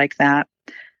experiences like that.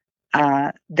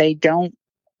 They don't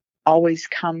always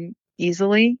come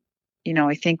easily.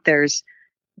 I think there's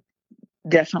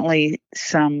definitely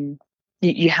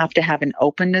you have to have an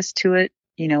openness to it.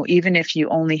 Even if you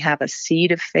only have a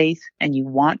seed of faith and you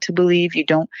want to believe, you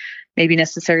don't maybe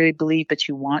necessarily believe, but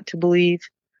you want to believe.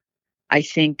 I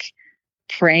think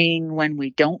praying when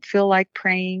we don't feel like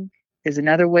praying is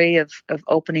another way of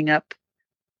opening up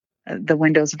the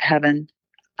windows of heaven.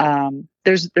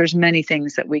 There's many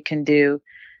things that we can do,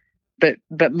 but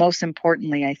most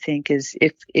importantly, I think, is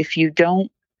if you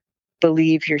don't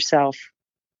believe yourself,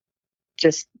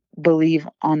 just believe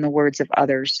on the words of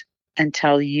others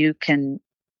until your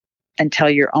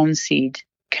own seed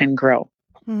can grow.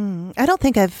 I don't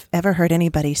think I've ever heard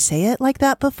anybody say it like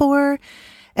that before.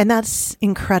 And that's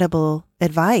incredible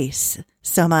advice,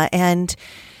 Sohma. And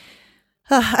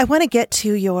I want to get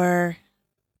to your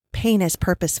pain is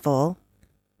purposeful.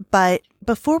 But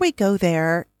before we go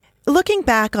there, looking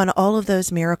back on all of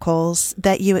those miracles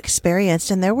that you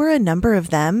experienced, and there were a number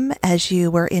of them as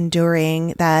you were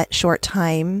enduring that short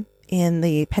time in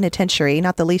the penitentiary,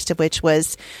 not the least of which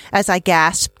was, as I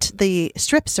gasped, the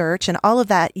strip search and all of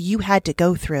that you had to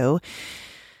go through.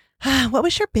 What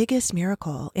was your biggest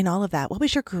miracle in all of that? What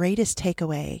was your greatest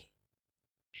takeaway?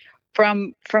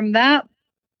 From that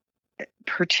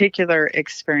particular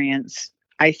experience,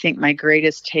 I think my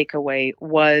greatest takeaway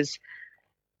was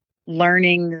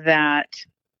learning that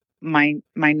my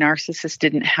narcissist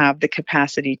didn't have the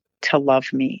capacity to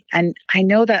love me. And I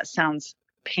know that sounds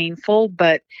painful,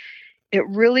 but it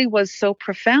really was so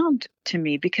profound to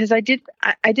me, because I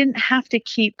didn't have to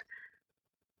keep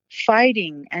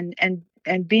fighting and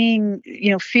being,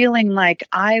 feeling like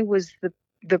I was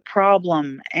the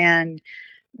problem, and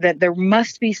that there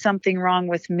must be something wrong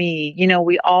with me.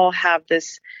 We all have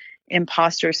this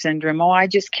imposter syndrome. Oh, I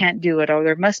just can't do it. Oh,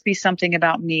 there must be something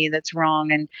about me that's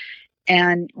wrong.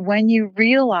 And when you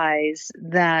realize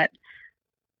that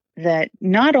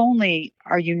not only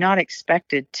are you not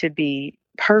expected to be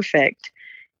perfect,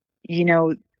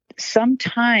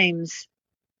 sometimes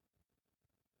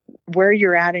where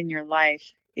you're at in your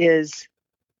life is,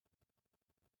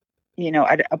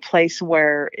 at a place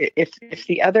where if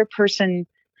the other person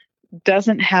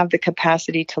doesn't have the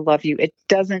capacity to love you, it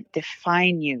doesn't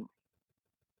define you.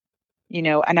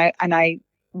 And I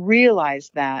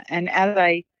realized that. And as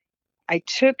I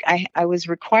was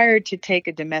required to take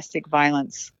a domestic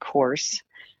violence course,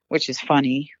 which is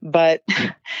funny, but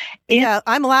yeah,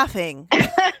 I'm laughing.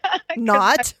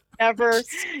 Not never,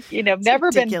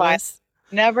 never been violent,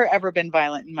 never ever been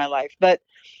violent in my life. But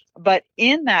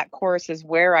in that course is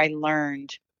where I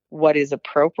learned what is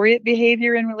appropriate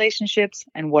behavior in relationships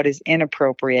and what is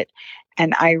inappropriate.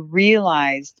 And I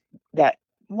realized that,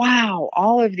 wow,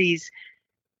 all of these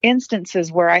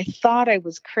instances where I thought I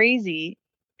was crazy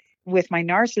with my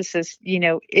narcissist,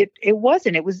 it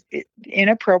wasn't. It was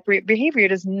inappropriate behavior.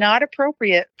 It is not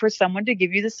appropriate for someone to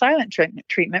give you the silent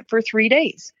treatment for 3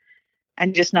 days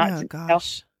and just not. Oh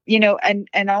gosh.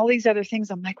 and all these other things.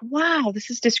 I'm like, wow, this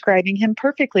is describing him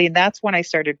perfectly. And that's when I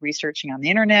started researching on the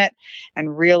internet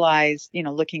and realized,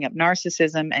 looking up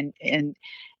narcissism and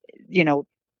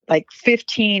like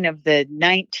 15 of the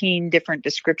 19 different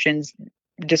descriptions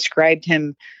described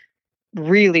him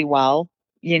really well.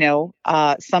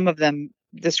 Some of them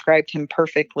described him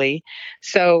perfectly.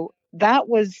 So that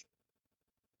was,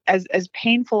 as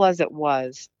painful as it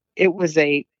was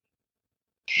a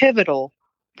pivotal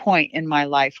point in my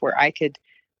life where I could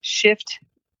shift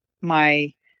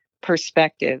my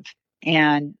perspective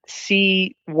and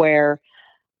see that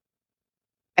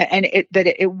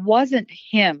it wasn't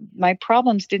him. My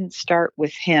problems didn't start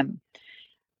with him.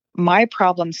 My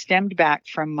problem stemmed back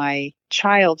from my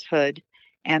childhood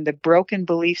and the broken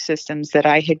belief systems that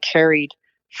I had carried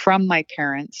from my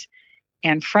parents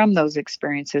and from those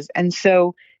experiences. And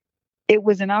so it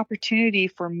was an opportunity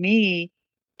for me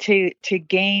to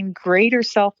gain greater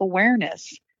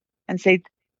self-awareness and say,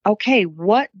 okay,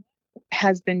 what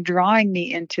has been drawing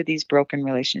me into these broken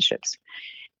relationships?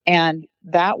 And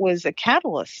that was a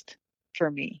catalyst for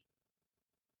me.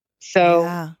 So,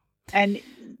 Yeah. and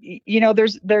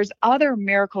there's other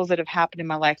miracles that have happened in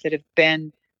my life that have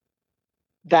been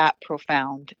that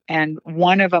profound. And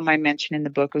one of them I mentioned in the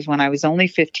book was when I was only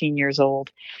 15 years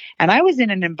old, and I was in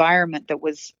an environment that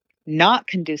was not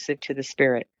conducive to the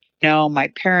spirit. My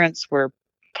parents were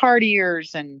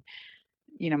partiers, and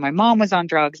my mom was on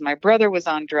drugs, my brother was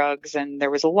on drugs, and there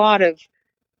was a lot of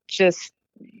just,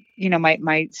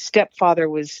 my stepfather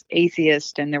was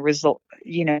atheist, and there was,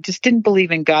 just didn't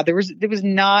believe in God. There was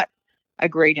not a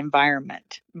great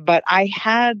environment, but I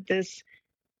had this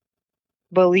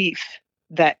belief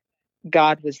that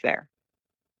God was there.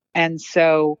 And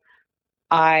so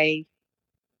I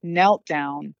knelt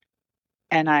down,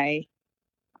 and I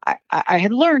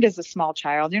had learned as a small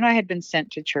child, I had been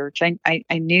sent to church. I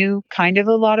knew kind of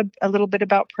a little bit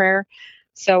about prayer.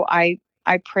 So I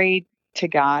prayed to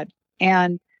God,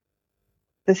 and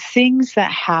the things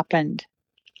that happened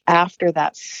after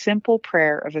that simple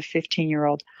prayer of a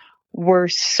 15-year-old were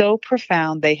so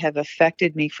profound. They have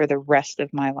affected me for the rest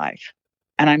of my life.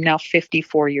 And I'm now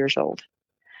 54 years old.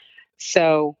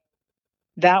 So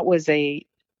that was an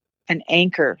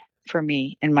anchor for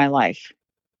me in my life.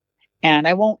 And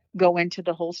I won't go into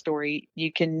the whole story.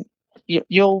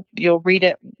 You'll read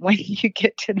it when you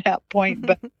get to that point.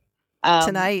 But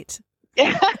tonight.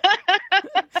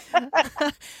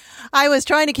 I was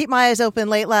trying to keep my eyes open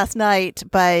late last night,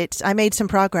 but I made some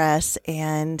progress,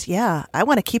 and I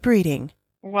want to keep reading.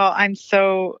 Well, I'm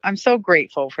so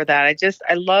grateful for that.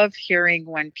 I love hearing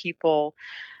when people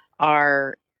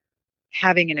are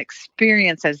having an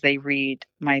experience as they read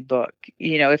my book.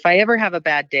 If I ever have a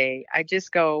bad day, I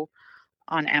just go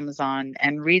on Amazon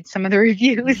and read some of the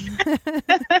reviews.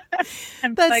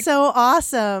 That's so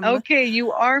awesome. Okay,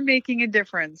 you are making a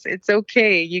difference. It's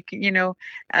okay. You can,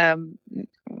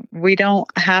 we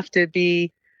don't have to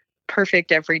be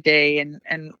perfect every day.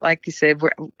 And like you said,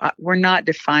 we're not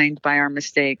defined by our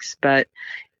mistakes. But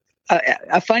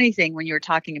a funny thing, when you were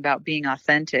talking about being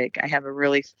authentic, I have a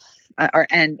really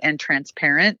and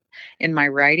transparent in my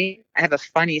writing. I have a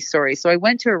funny story. So I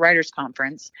went to a writers'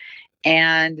 conference,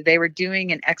 and they were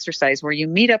doing an exercise where you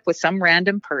meet up with some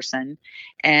random person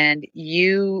and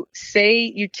you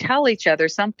tell each other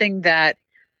something that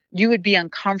you would be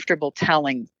uncomfortable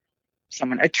telling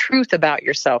someone, a truth about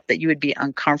yourself that you would be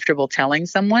uncomfortable telling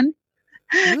someone.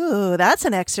 Ooh, that's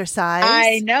an exercise.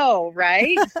 I know,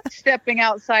 right? Stepping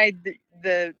outside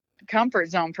the comfort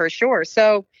zone for sure.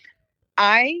 So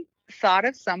I thought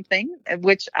of something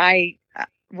which I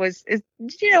was,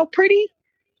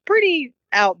 pretty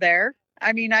out there.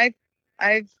 I mean,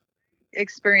 I've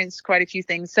experienced quite a few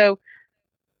things. So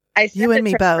I said you and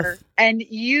me both, her, and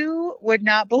you would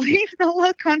not believe the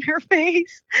look on her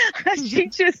face. She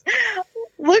just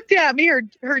looked at me.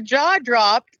 Her jaw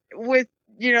dropped with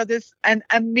this, and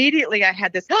immediately I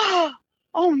had this. Oh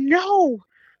no!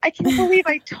 I can't believe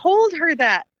I told her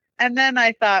that. And then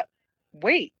I thought,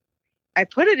 wait, I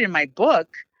put it in my book.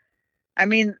 I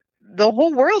mean, the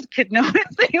whole world could know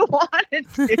if they wanted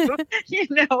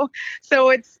to, So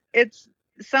it's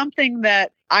something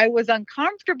that I was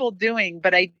uncomfortable doing,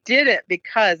 but I did it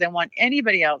because I want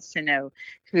anybody else to know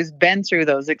who's been through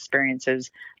those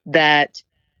experiences that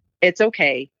it's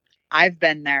okay. I've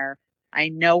been there. I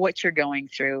know what you're going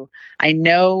through. I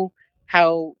know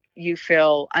how you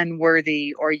feel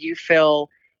unworthy, or you feel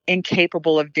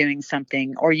incapable of doing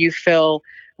something, or you feel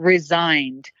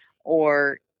resigned,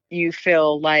 or you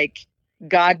feel like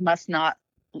God must not,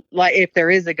 like, if there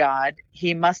is a God,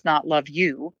 he must not love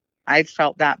you. I've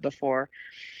felt that before.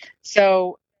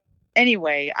 So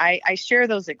anyway, I share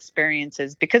those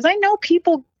experiences because I know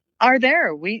people are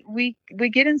there. We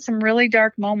get in some really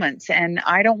dark moments, and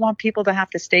I don't want people to have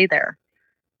to stay there.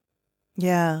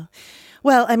 Yeah.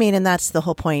 Well, I mean, and that's the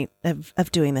whole point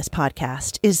of doing this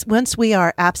podcast is once we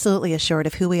are absolutely assured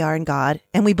of who we are in God,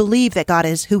 and we believe that God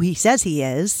is who he says he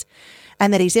is,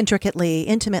 and that he's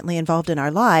intimately involved in our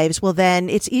lives, well, then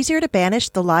it's easier to banish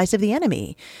the lies of the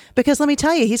enemy. Because let me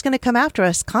tell you, he's going to come after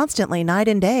us constantly, night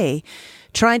and day,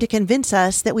 trying to convince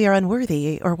us that we are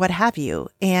unworthy or what have you.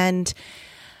 And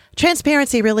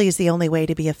transparency really is the only way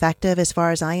to be effective as far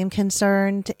as I am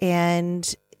concerned.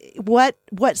 And what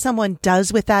someone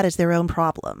does with that is their own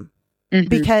problem. Mm-hmm.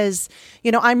 Because,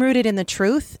 I'm rooted in the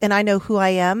truth and I know who I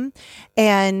am.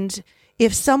 And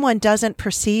if someone doesn't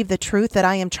perceive the truth that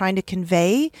I am trying to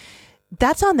convey,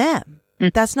 that's on them. Mm-hmm.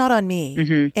 That's not on me.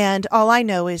 Mm-hmm. And all I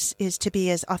know is to be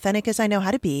as authentic as I know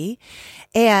how to be.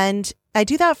 And I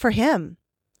do that for him.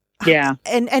 Yeah.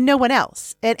 And no one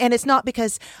else. And it's not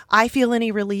because I feel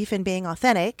any relief in being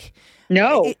authentic.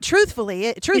 No. Truthfully,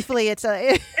 it's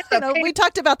we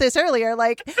talked about this earlier.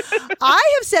 Like,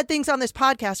 I have said things on this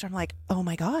podcast where I'm like, oh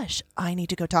my gosh, I need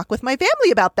to go talk with my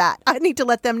family about that. I need to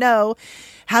let them know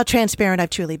how transparent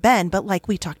I've truly been. But like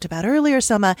we talked about earlier,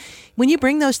 Sohma, when you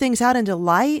bring those things out into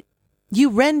light, you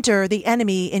render the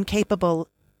enemy incapable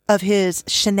of his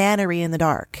shenanery in the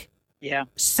dark. Yeah.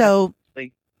 So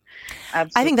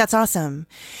Absolutely. I think that's awesome.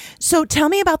 So tell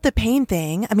me about the pain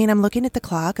thing. I mean, I'm looking at the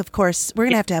clock. Of course, we're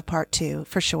going to have part 2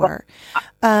 for sure.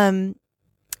 I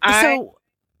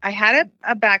had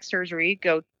a back surgery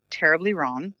go terribly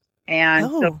wrong. And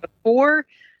so before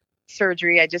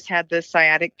surgery, I just had this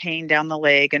sciatic pain down the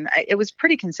leg. And it was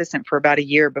pretty consistent for about a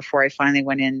year before I finally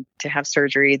went in to have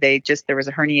surgery. There was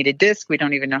a herniated disc. We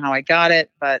don't even know how I got it,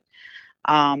 but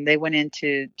they went in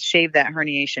to shave that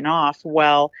herniation off.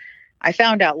 Well, I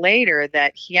found out later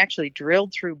that he actually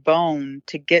drilled through bone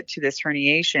to get to this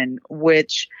herniation,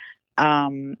 which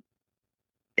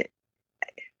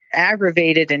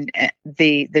aggravated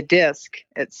the disc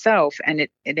itself, and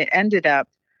it ended up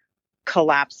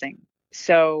collapsing.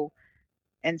 So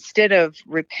instead of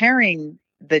repairing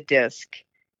the disc,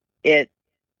 it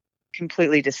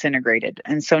completely disintegrated.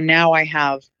 And so now I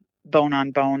have bone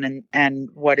on bone and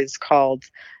what is called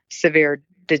severe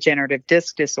degenerative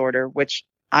disc disorder, which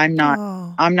I'm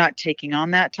not taking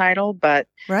on that title, but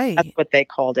right. That's what they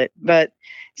called it. But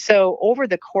so over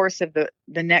the course of the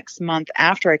next month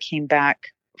after I came back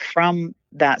from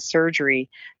that surgery,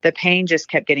 the pain just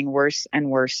kept getting worse and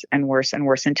worse and worse and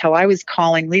worse until I was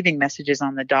leaving messages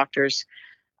on the doctor's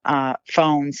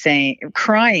phone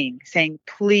crying, saying,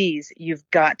 please, you've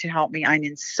got to help me. I'm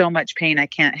in so much pain. I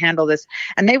can't handle this.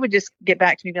 And they would just get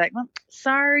back to me, be like, well,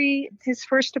 sorry, his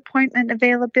first appointment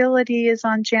availability is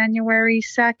on January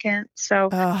 2nd. So,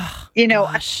 but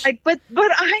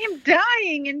I am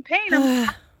dying in pain.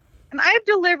 And I've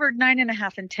delivered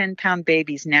 9.5 and 10-pound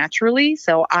babies naturally.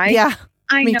 So I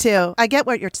me too. I get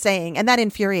what you're saying. And that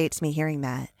infuriates me hearing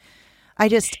that. I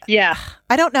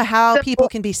don't know how people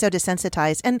can be so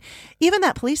desensitized. And even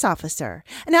that police officer.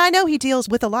 Now, I know he deals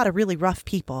with a lot of really rough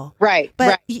people. Right.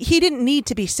 But he didn't need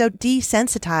to be so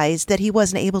desensitized that he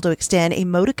wasn't able to extend a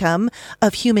modicum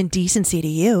of human decency to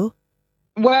you.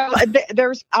 Well,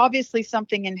 there's obviously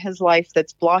something in his life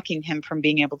that's blocking him from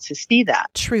being able to see that.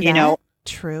 True.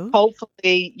 True.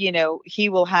 Hopefully, he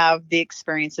will have the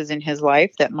experiences in his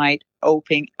life that might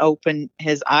open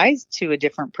his eyes to a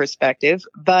different perspective.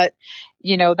 But,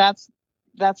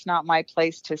 that's not my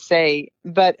place to say.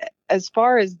 But as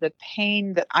far as the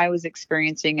pain that I was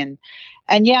experiencing and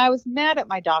I was mad at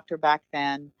my doctor back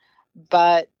then,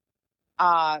 but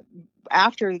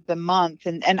after the month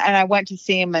and I went to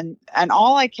see him and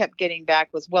all I kept getting back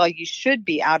was, well, you should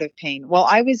be out of pain. Well,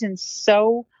 I was in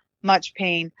so much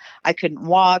pain. I couldn't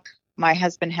walk. My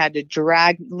husband had to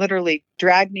literally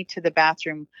drag me to the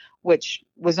bathroom, which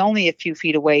was only a few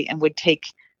feet away and would take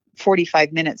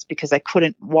 45 minutes because I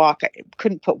couldn't walk. I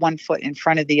couldn't put one foot in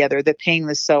front of the other. The pain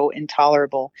was so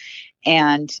intolerable.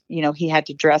 And, he had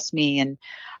to dress me. And,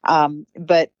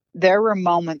 but there were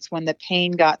moments when the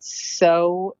pain got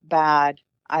so bad,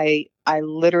 I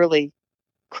literally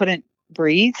couldn't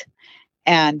breathe.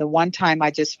 And the one time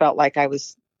I just felt like I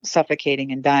was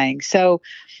suffocating and dying. So,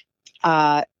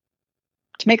 to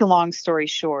make a long story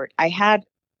short, I had,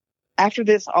 after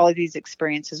all of these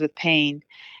experiences with pain,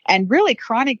 and really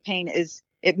chronic pain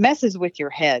it messes with your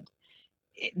head,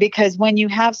 because when you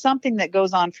have something that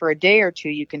goes on for a day or two,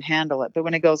 you can handle it. But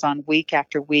when it goes on week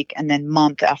after week and then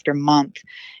month after month,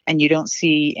 and you don't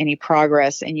see any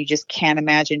progress and you just can't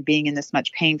imagine being in this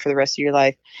much pain for the rest of your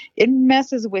life, it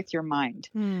messes with your mind.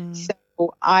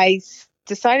 So I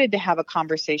decided to have a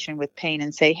conversation with pain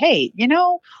and say, hey,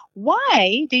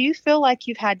 why do you feel like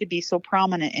you've had to be so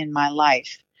prominent in my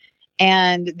life?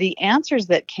 And the answers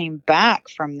that came back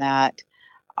from that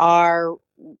are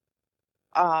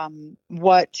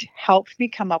what helped me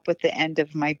come up with the end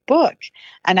of my book.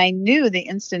 And I knew the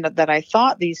instant that I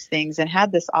thought these things and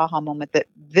had this aha moment that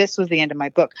this was the end of my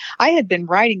book. I had been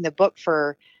writing the book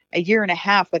for a year and a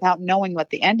half without knowing what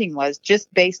the ending was,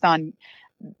 just based on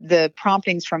the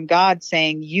promptings from God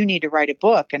saying, you need to write a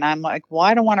book. And I'm like, well,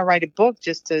 I don't want to write a book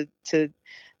just to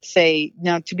say,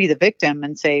 to be the victim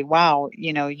and say, wow,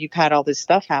 you've had all this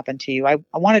stuff happen to you. I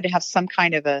wanted to have some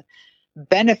kind of a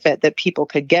benefit that people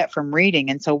could get from reading.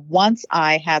 And so once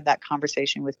I had that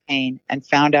conversation with pain and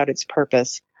found out its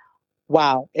purpose,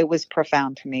 wow, it was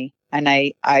profound to me. And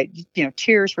I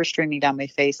tears were streaming down my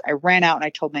face. I ran out and I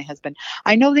told my husband,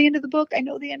 I know the end of the book. I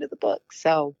know the end of the book.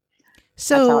 So that's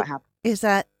how it happened. Is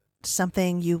that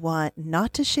something you want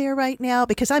not to share right now?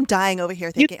 Because I'm dying over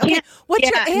here thinking, okay, what's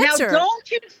your answer? Now,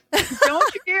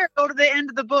 don't you dare go to the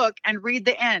end of the book and read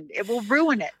the end. It will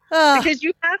ruin it. Because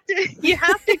you have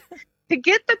to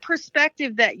get the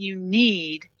perspective that you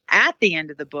need at the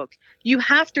end of the book. You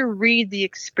have to read the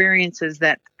experiences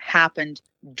that happened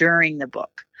during the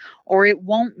book, or it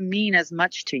won't mean as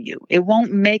much to you. It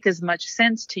won't make as much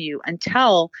sense to you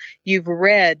until you've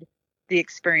read the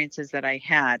experiences that I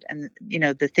had and,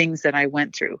 the things that I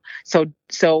went through. So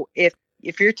if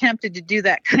you're tempted to do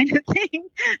that kind of thing,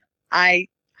 I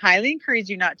highly encourage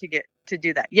you not to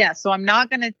do that. Yeah. So I'm not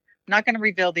going to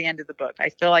reveal the end of the book. I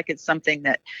feel like it's something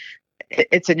that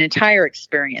it's an entire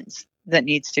experience that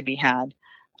needs to be had,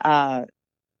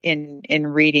 in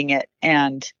reading it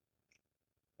and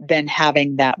then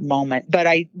having that moment. But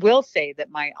I will say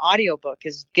that my audiobook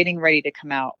is getting ready to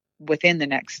come out within the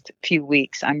next few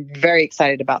weeks. I'm very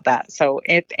excited about that. So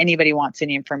if anybody wants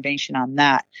any information on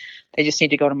that, they just need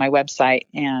to go to my website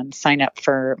and sign up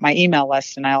for my email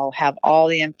list, and I'll have all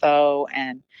the info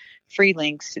and free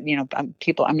links. I'm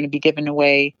going to be giving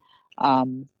away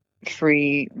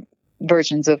free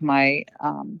versions of my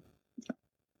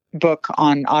book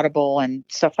on Audible and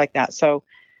stuff like that. So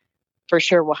for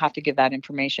sure we'll have to give that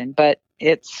information. But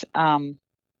it's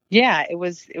it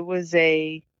was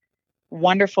a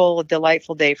wonderful,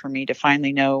 delightful day for me to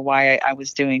finally know why I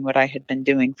was doing what I had been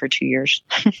doing for 2 years.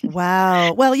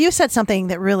 Wow. Well, you said something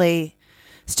that really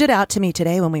stood out to me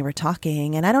today when we were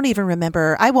talking, and I don't even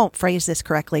remember, I won't phrase this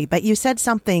correctly, but you said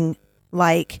something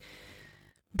like,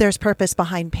 there's purpose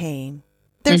behind pain.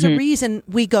 There's a reason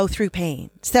we go through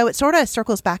pain. So it sort of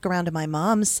circles back around to my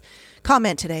mom's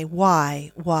comment today.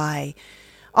 Why?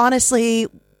 Honestly,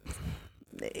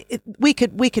 we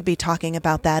could be talking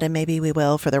about that, and maybe we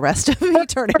will for the rest of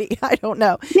eternity. I don't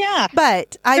know. Yeah.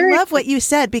 But I love what you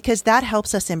said, because that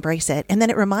helps us embrace it. And then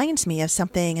it reminds me of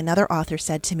something another author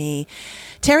said to me,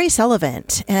 Terry Sullivan,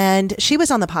 and she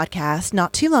was on the podcast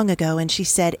not too long ago. And she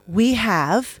said, we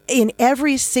have in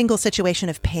every single situation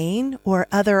of pain or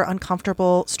other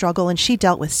uncomfortable struggle, and she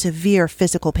dealt with severe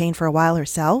physical pain for a while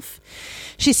herself.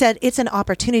 She said, it's an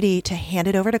opportunity to hand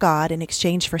it over to God in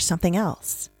exchange for something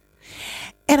else.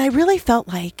 And I really felt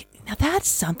like, now that's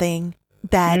something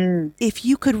that if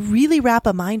you could really wrap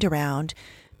a mind around,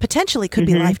 potentially could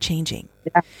be life-changing.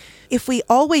 Yeah. If we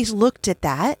always looked at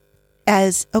that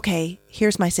as, okay,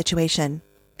 here's my situation,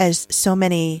 as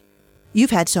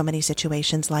you've had so many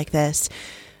situations like this,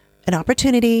 an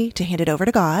opportunity to hand it over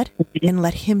to God and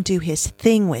let him do his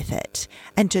thing with it,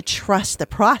 and to trust the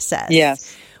process.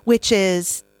 Yes. Which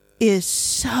is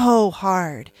so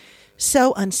hard.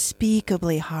 So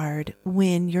unspeakably hard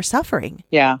when you're suffering.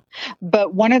 Yeah.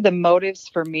 But one of the motives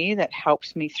for me that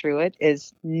helps me through it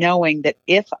is knowing that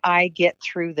if I get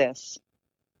through this,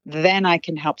 then I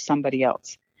can help somebody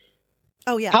else.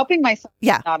 Oh, yeah. Helping myself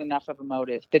is not enough of a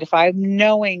motive. But if I'm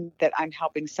knowing that I'm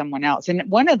helping someone else, and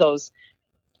one of those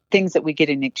things that we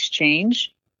get in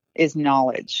exchange is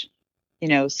knowledge.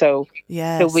 So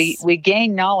we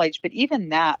gain knowledge, but even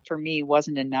that for me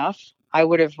wasn't enough. I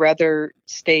would have rather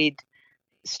stayed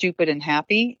stupid and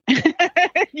happy.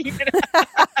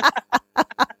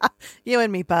 You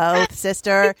and me both,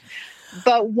 sister.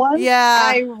 But once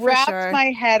I wrapped my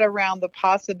head around the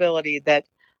possibility that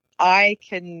I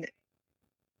can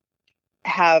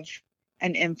have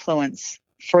an influence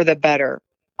for the better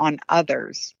on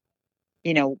others,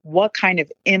 what kind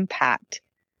of impact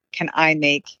can I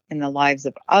make in the lives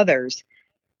of others?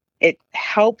 It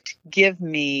helped give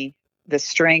me the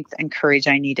strength and courage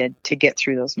I needed to get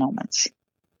through those moments.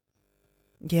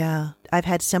 Yeah, I've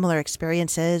had similar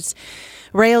experiences,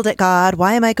 railed at God.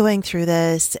 Why am I going through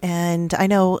this? And I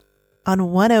know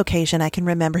on one occasion I can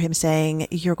remember him saying,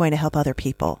 you're going to help other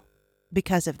people.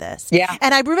 because of this. Yeah.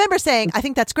 And I remember saying, I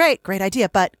think that's great idea,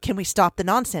 but can we stop the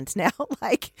nonsense now?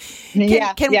 Like,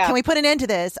 can we put an end to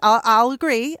this? I'll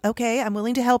agree. Okay, I'm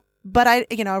willing to help, but I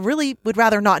really would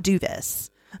rather not do this.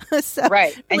 So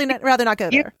right. Really rather not go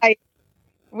there.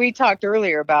 We talked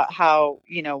earlier about how,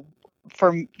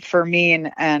 for me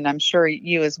and I'm sure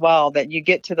you as well, that you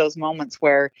get to those moments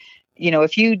where,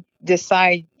 if you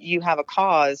decide you have a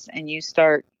cause and you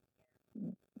start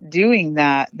doing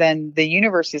that, then the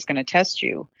universe is going to test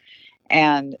you.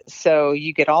 And so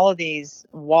you get all of these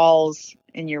walls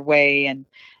in your way, and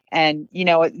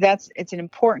it's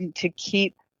important to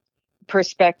keep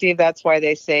perspective. That's why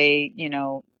they say,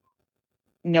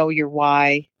 know your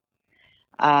why.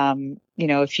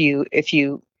 If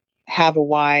you have a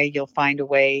why, you'll find a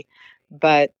way.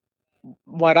 But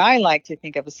what I like to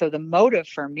think of is, so the motive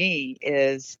for me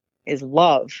is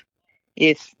love.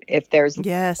 If there's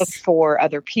yes. love for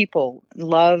other people,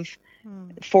 love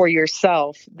for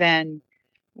yourself, then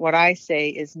what I say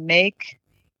is make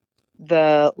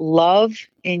the love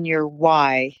in your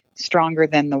why stronger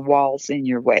than the walls in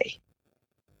your way.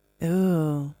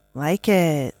 Ooh, like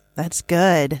it. That's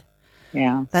good.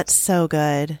 Yeah. That's so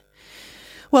good.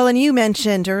 Well, and you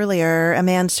mentioned earlier A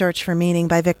Man's Search for Meaning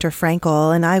by Viktor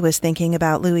Frankl, and I was thinking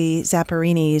about Louis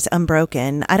Zamperini's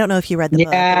Unbroken. I don't know if you read the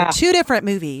book. There were two different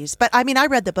movies, but I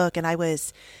read the book and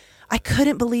I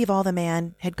couldn't believe all the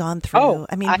man had gone through.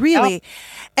 Really.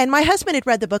 And my husband had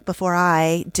read the book before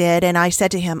I did, and I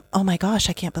said to him, oh my gosh,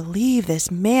 I can't believe this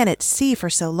man at sea for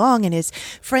so long, and his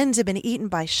friends have been eaten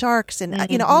by sharks,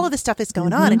 and all of this stuff is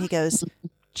going on. And he goes,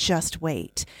 just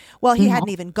wait. Well, he hadn't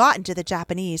even gotten to the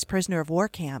Japanese prisoner of war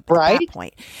camp at that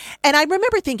point. And I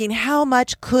remember thinking, how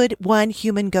much could one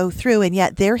human go through? And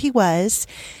yet there he was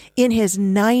in his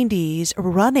 90s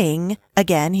running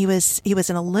again. He was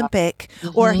an Olympic,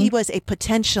 or he was a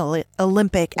potential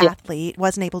Olympic athlete,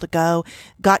 wasn't able to go,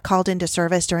 got called into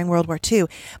service during World War II.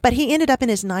 But he ended up in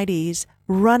his 90s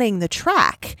running the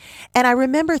track. And I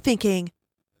remember thinking,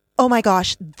 oh my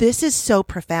gosh, this is so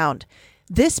profound.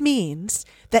 This means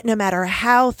that no matter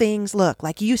how things look,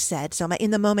 like you said, Sohma,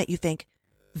 in the moment you think,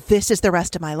 this is the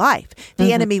rest of my life.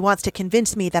 The enemy wants to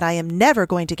convince me that I am never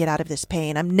going to get out of this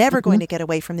pain. I'm never going to get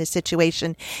away from this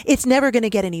situation. It's never going to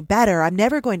get any better. I'm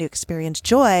never going to experience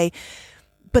joy.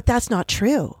 But that's not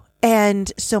true.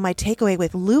 And so my takeaway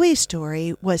with Louis'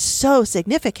 story was so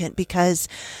significant, because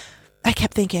I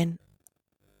kept thinking,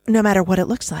 no matter what it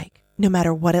looks like,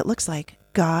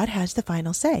 God has the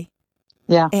final say.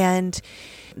 Yeah. And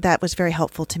that was very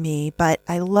helpful to me. But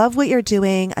I love what you're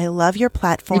doing. I love your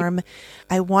platform.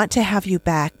 I want to have you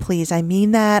back, please. I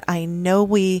mean that. I know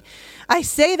I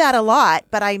say that a lot,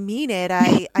 but I mean it.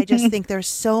 I just think there's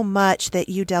so much that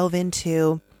you delve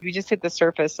into. We just hit the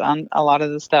surface on a lot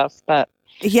of the stuff, but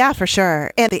yeah, for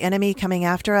sure. And the enemy coming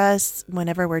after us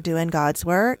whenever we're doing God's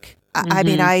work.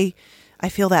 I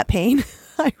feel that pain.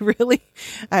 I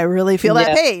really feel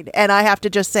that pain. And I have to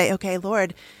just say, okay,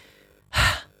 Lord,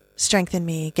 strengthen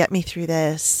me, get me through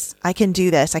this. I can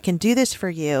do this. I can do this for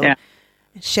you. Yeah.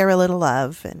 Share a little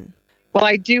love. And well,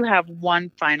 I do have one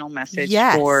final message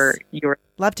for your.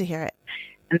 Love to hear it.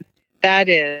 And that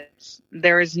is,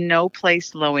 there is no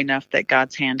place low enough that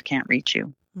God's hand can't reach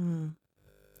you.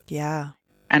 Yeah.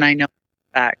 And I know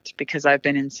fact because I've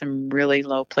been in some really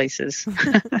low places.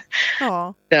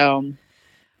 Oh. So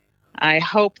I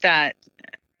hope that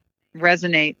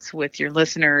resonates with your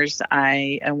listeners.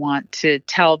 I want to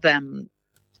tell them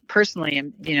personally,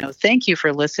 thank you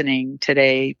for listening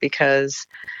today, because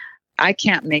I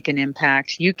can't make an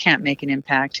impact. You can't make an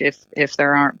impact if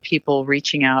there aren't people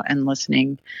reaching out and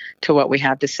listening to what we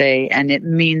have to say. And it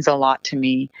means a lot to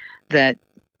me that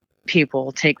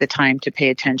people take the time to pay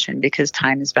attention, because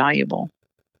time is valuable.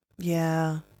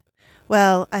 Yeah.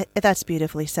 Well, that's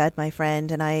beautifully said, my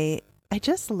friend. And I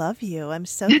just love you. I'm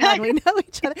so glad we know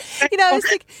each other. I was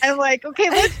thinking, I'm like, okay,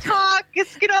 let's talk.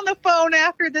 Let's get on the phone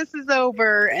after this is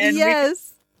over. And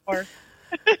yes.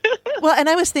 Well, and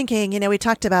I was thinking, we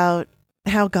talked about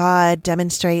how God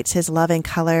demonstrates his love in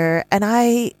color. And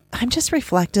I'm just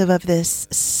reflective of this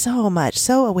so much,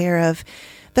 so aware of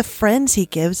the friends he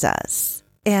gives us.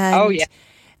 And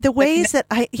the ways that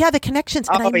the connections,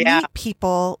 and I meet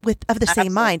people of the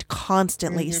same mind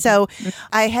constantly. So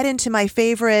I head into my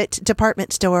favorite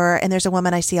department store, and there's a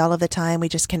woman I see all of the time. We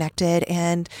just connected,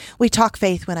 and we talk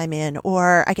faith when I'm in,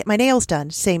 or I get my nails done,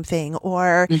 same thing,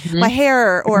 or my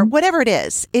hair, or whatever it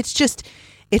is.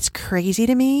 It's crazy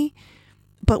to me,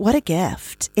 but what a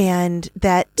gift. And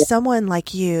that someone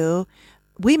like you,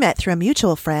 we met through a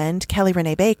mutual friend, Kelly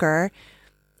Renee Baker,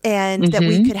 and that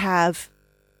we could have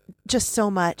just so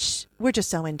much. We're just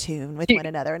so in tune with one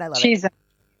another, and I love it.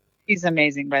 She's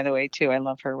amazing, by the way, too. I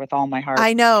love her with all my heart.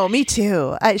 I know, me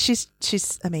too.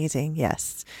 She's amazing,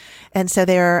 yes. And so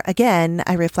there again,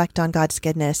 I reflect on God's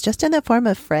goodness just in the form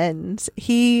of friends.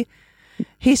 He's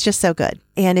just so good.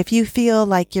 And if you feel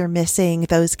like you're missing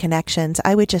those connections,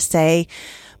 I would just say,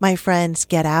 my friends,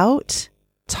 get out,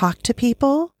 talk to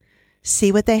people,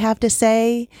 see what they have to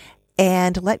say,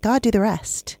 and let God do the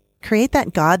rest. Create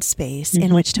that God space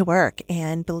in which to work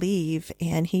and believe,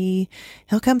 and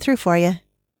He'll come through for you.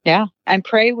 Yeah. And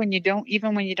pray when you don't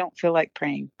feel like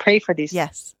praying. Pray for these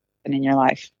Yes. in your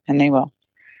life, and they will.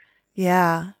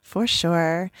 Yeah, for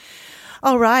sure.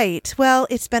 All right. Well,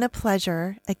 it's been a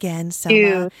pleasure again,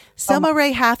 Sohma. Sohma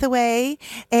Ray Hathaway,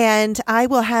 and I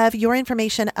will have your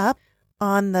information up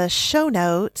on the show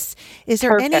notes. Is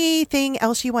there anything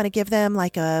else you want to give them,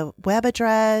 like a web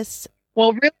address?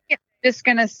 Well, really, I'm just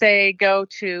going to say go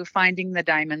to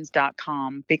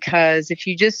findingthediamonds.com, because if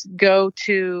you just go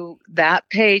to that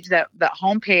page, that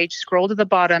homepage, scroll to the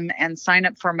bottom and sign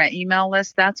up for my email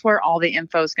list, that's where all the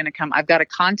info is going to come. I've got a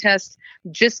contest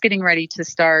just getting ready to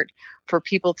start for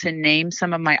people to name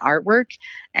some of my artwork,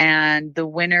 and the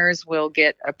winners will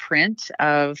get a print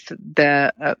of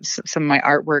some of my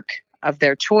artwork of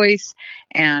their choice.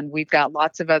 And we've got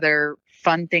lots of other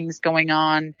fun things going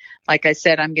on. Like I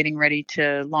said, I'm getting ready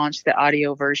to launch the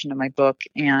audio version of my book.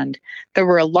 And there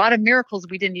were a lot of miracles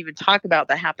we didn't even talk about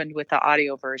that happened with the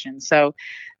audio version. So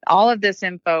all of this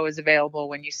info is available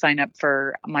when you sign up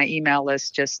for my email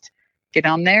list. Just get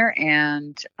on there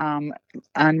and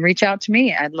reach out to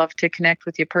me. I'd love to connect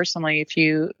with you personally if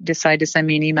you decide to send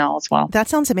me an email as well. That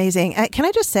sounds amazing. Can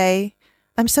I just say,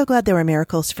 I'm so glad there were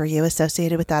miracles for you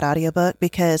associated with that audiobook,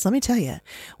 because let me tell you,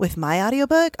 with my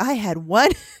audiobook, I had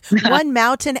one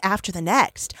mountain after the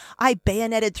next. I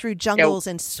bayoneted through jungles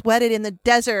and sweated in the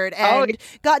desert and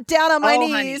got down on my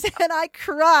knees and I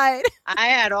cried. I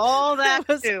had all that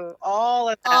too. All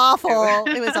of that. Awful.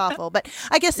 It was awful. But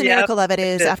I guess the miracle of it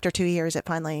is after 2 years, it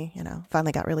finally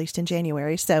got released in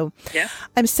January. So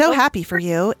I'm so happy for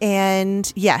you.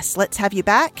 And yes, let's have you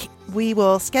back. We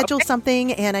will schedule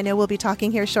something, and I know we'll be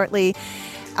talking here shortly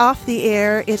off the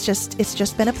air. It's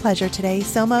just been a pleasure today.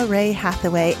 Sohma Ray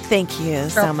Hathaway. Thank you,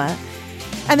 Sohma.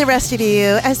 And the rest of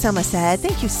you, as Sohma said,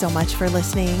 thank you so much for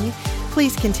listening.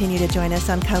 Please continue to join us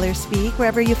on Color Speak,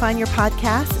 wherever you find your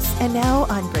podcasts, and now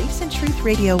on Grace and Truth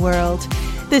Radio World.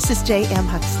 This is J.M.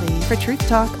 Huxley for Truth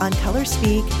Talk on Color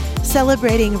Speak,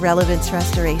 celebrating relevance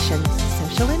restoration,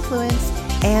 social influence,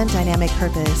 and dynamic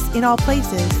purpose in all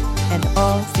places and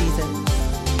all seasons.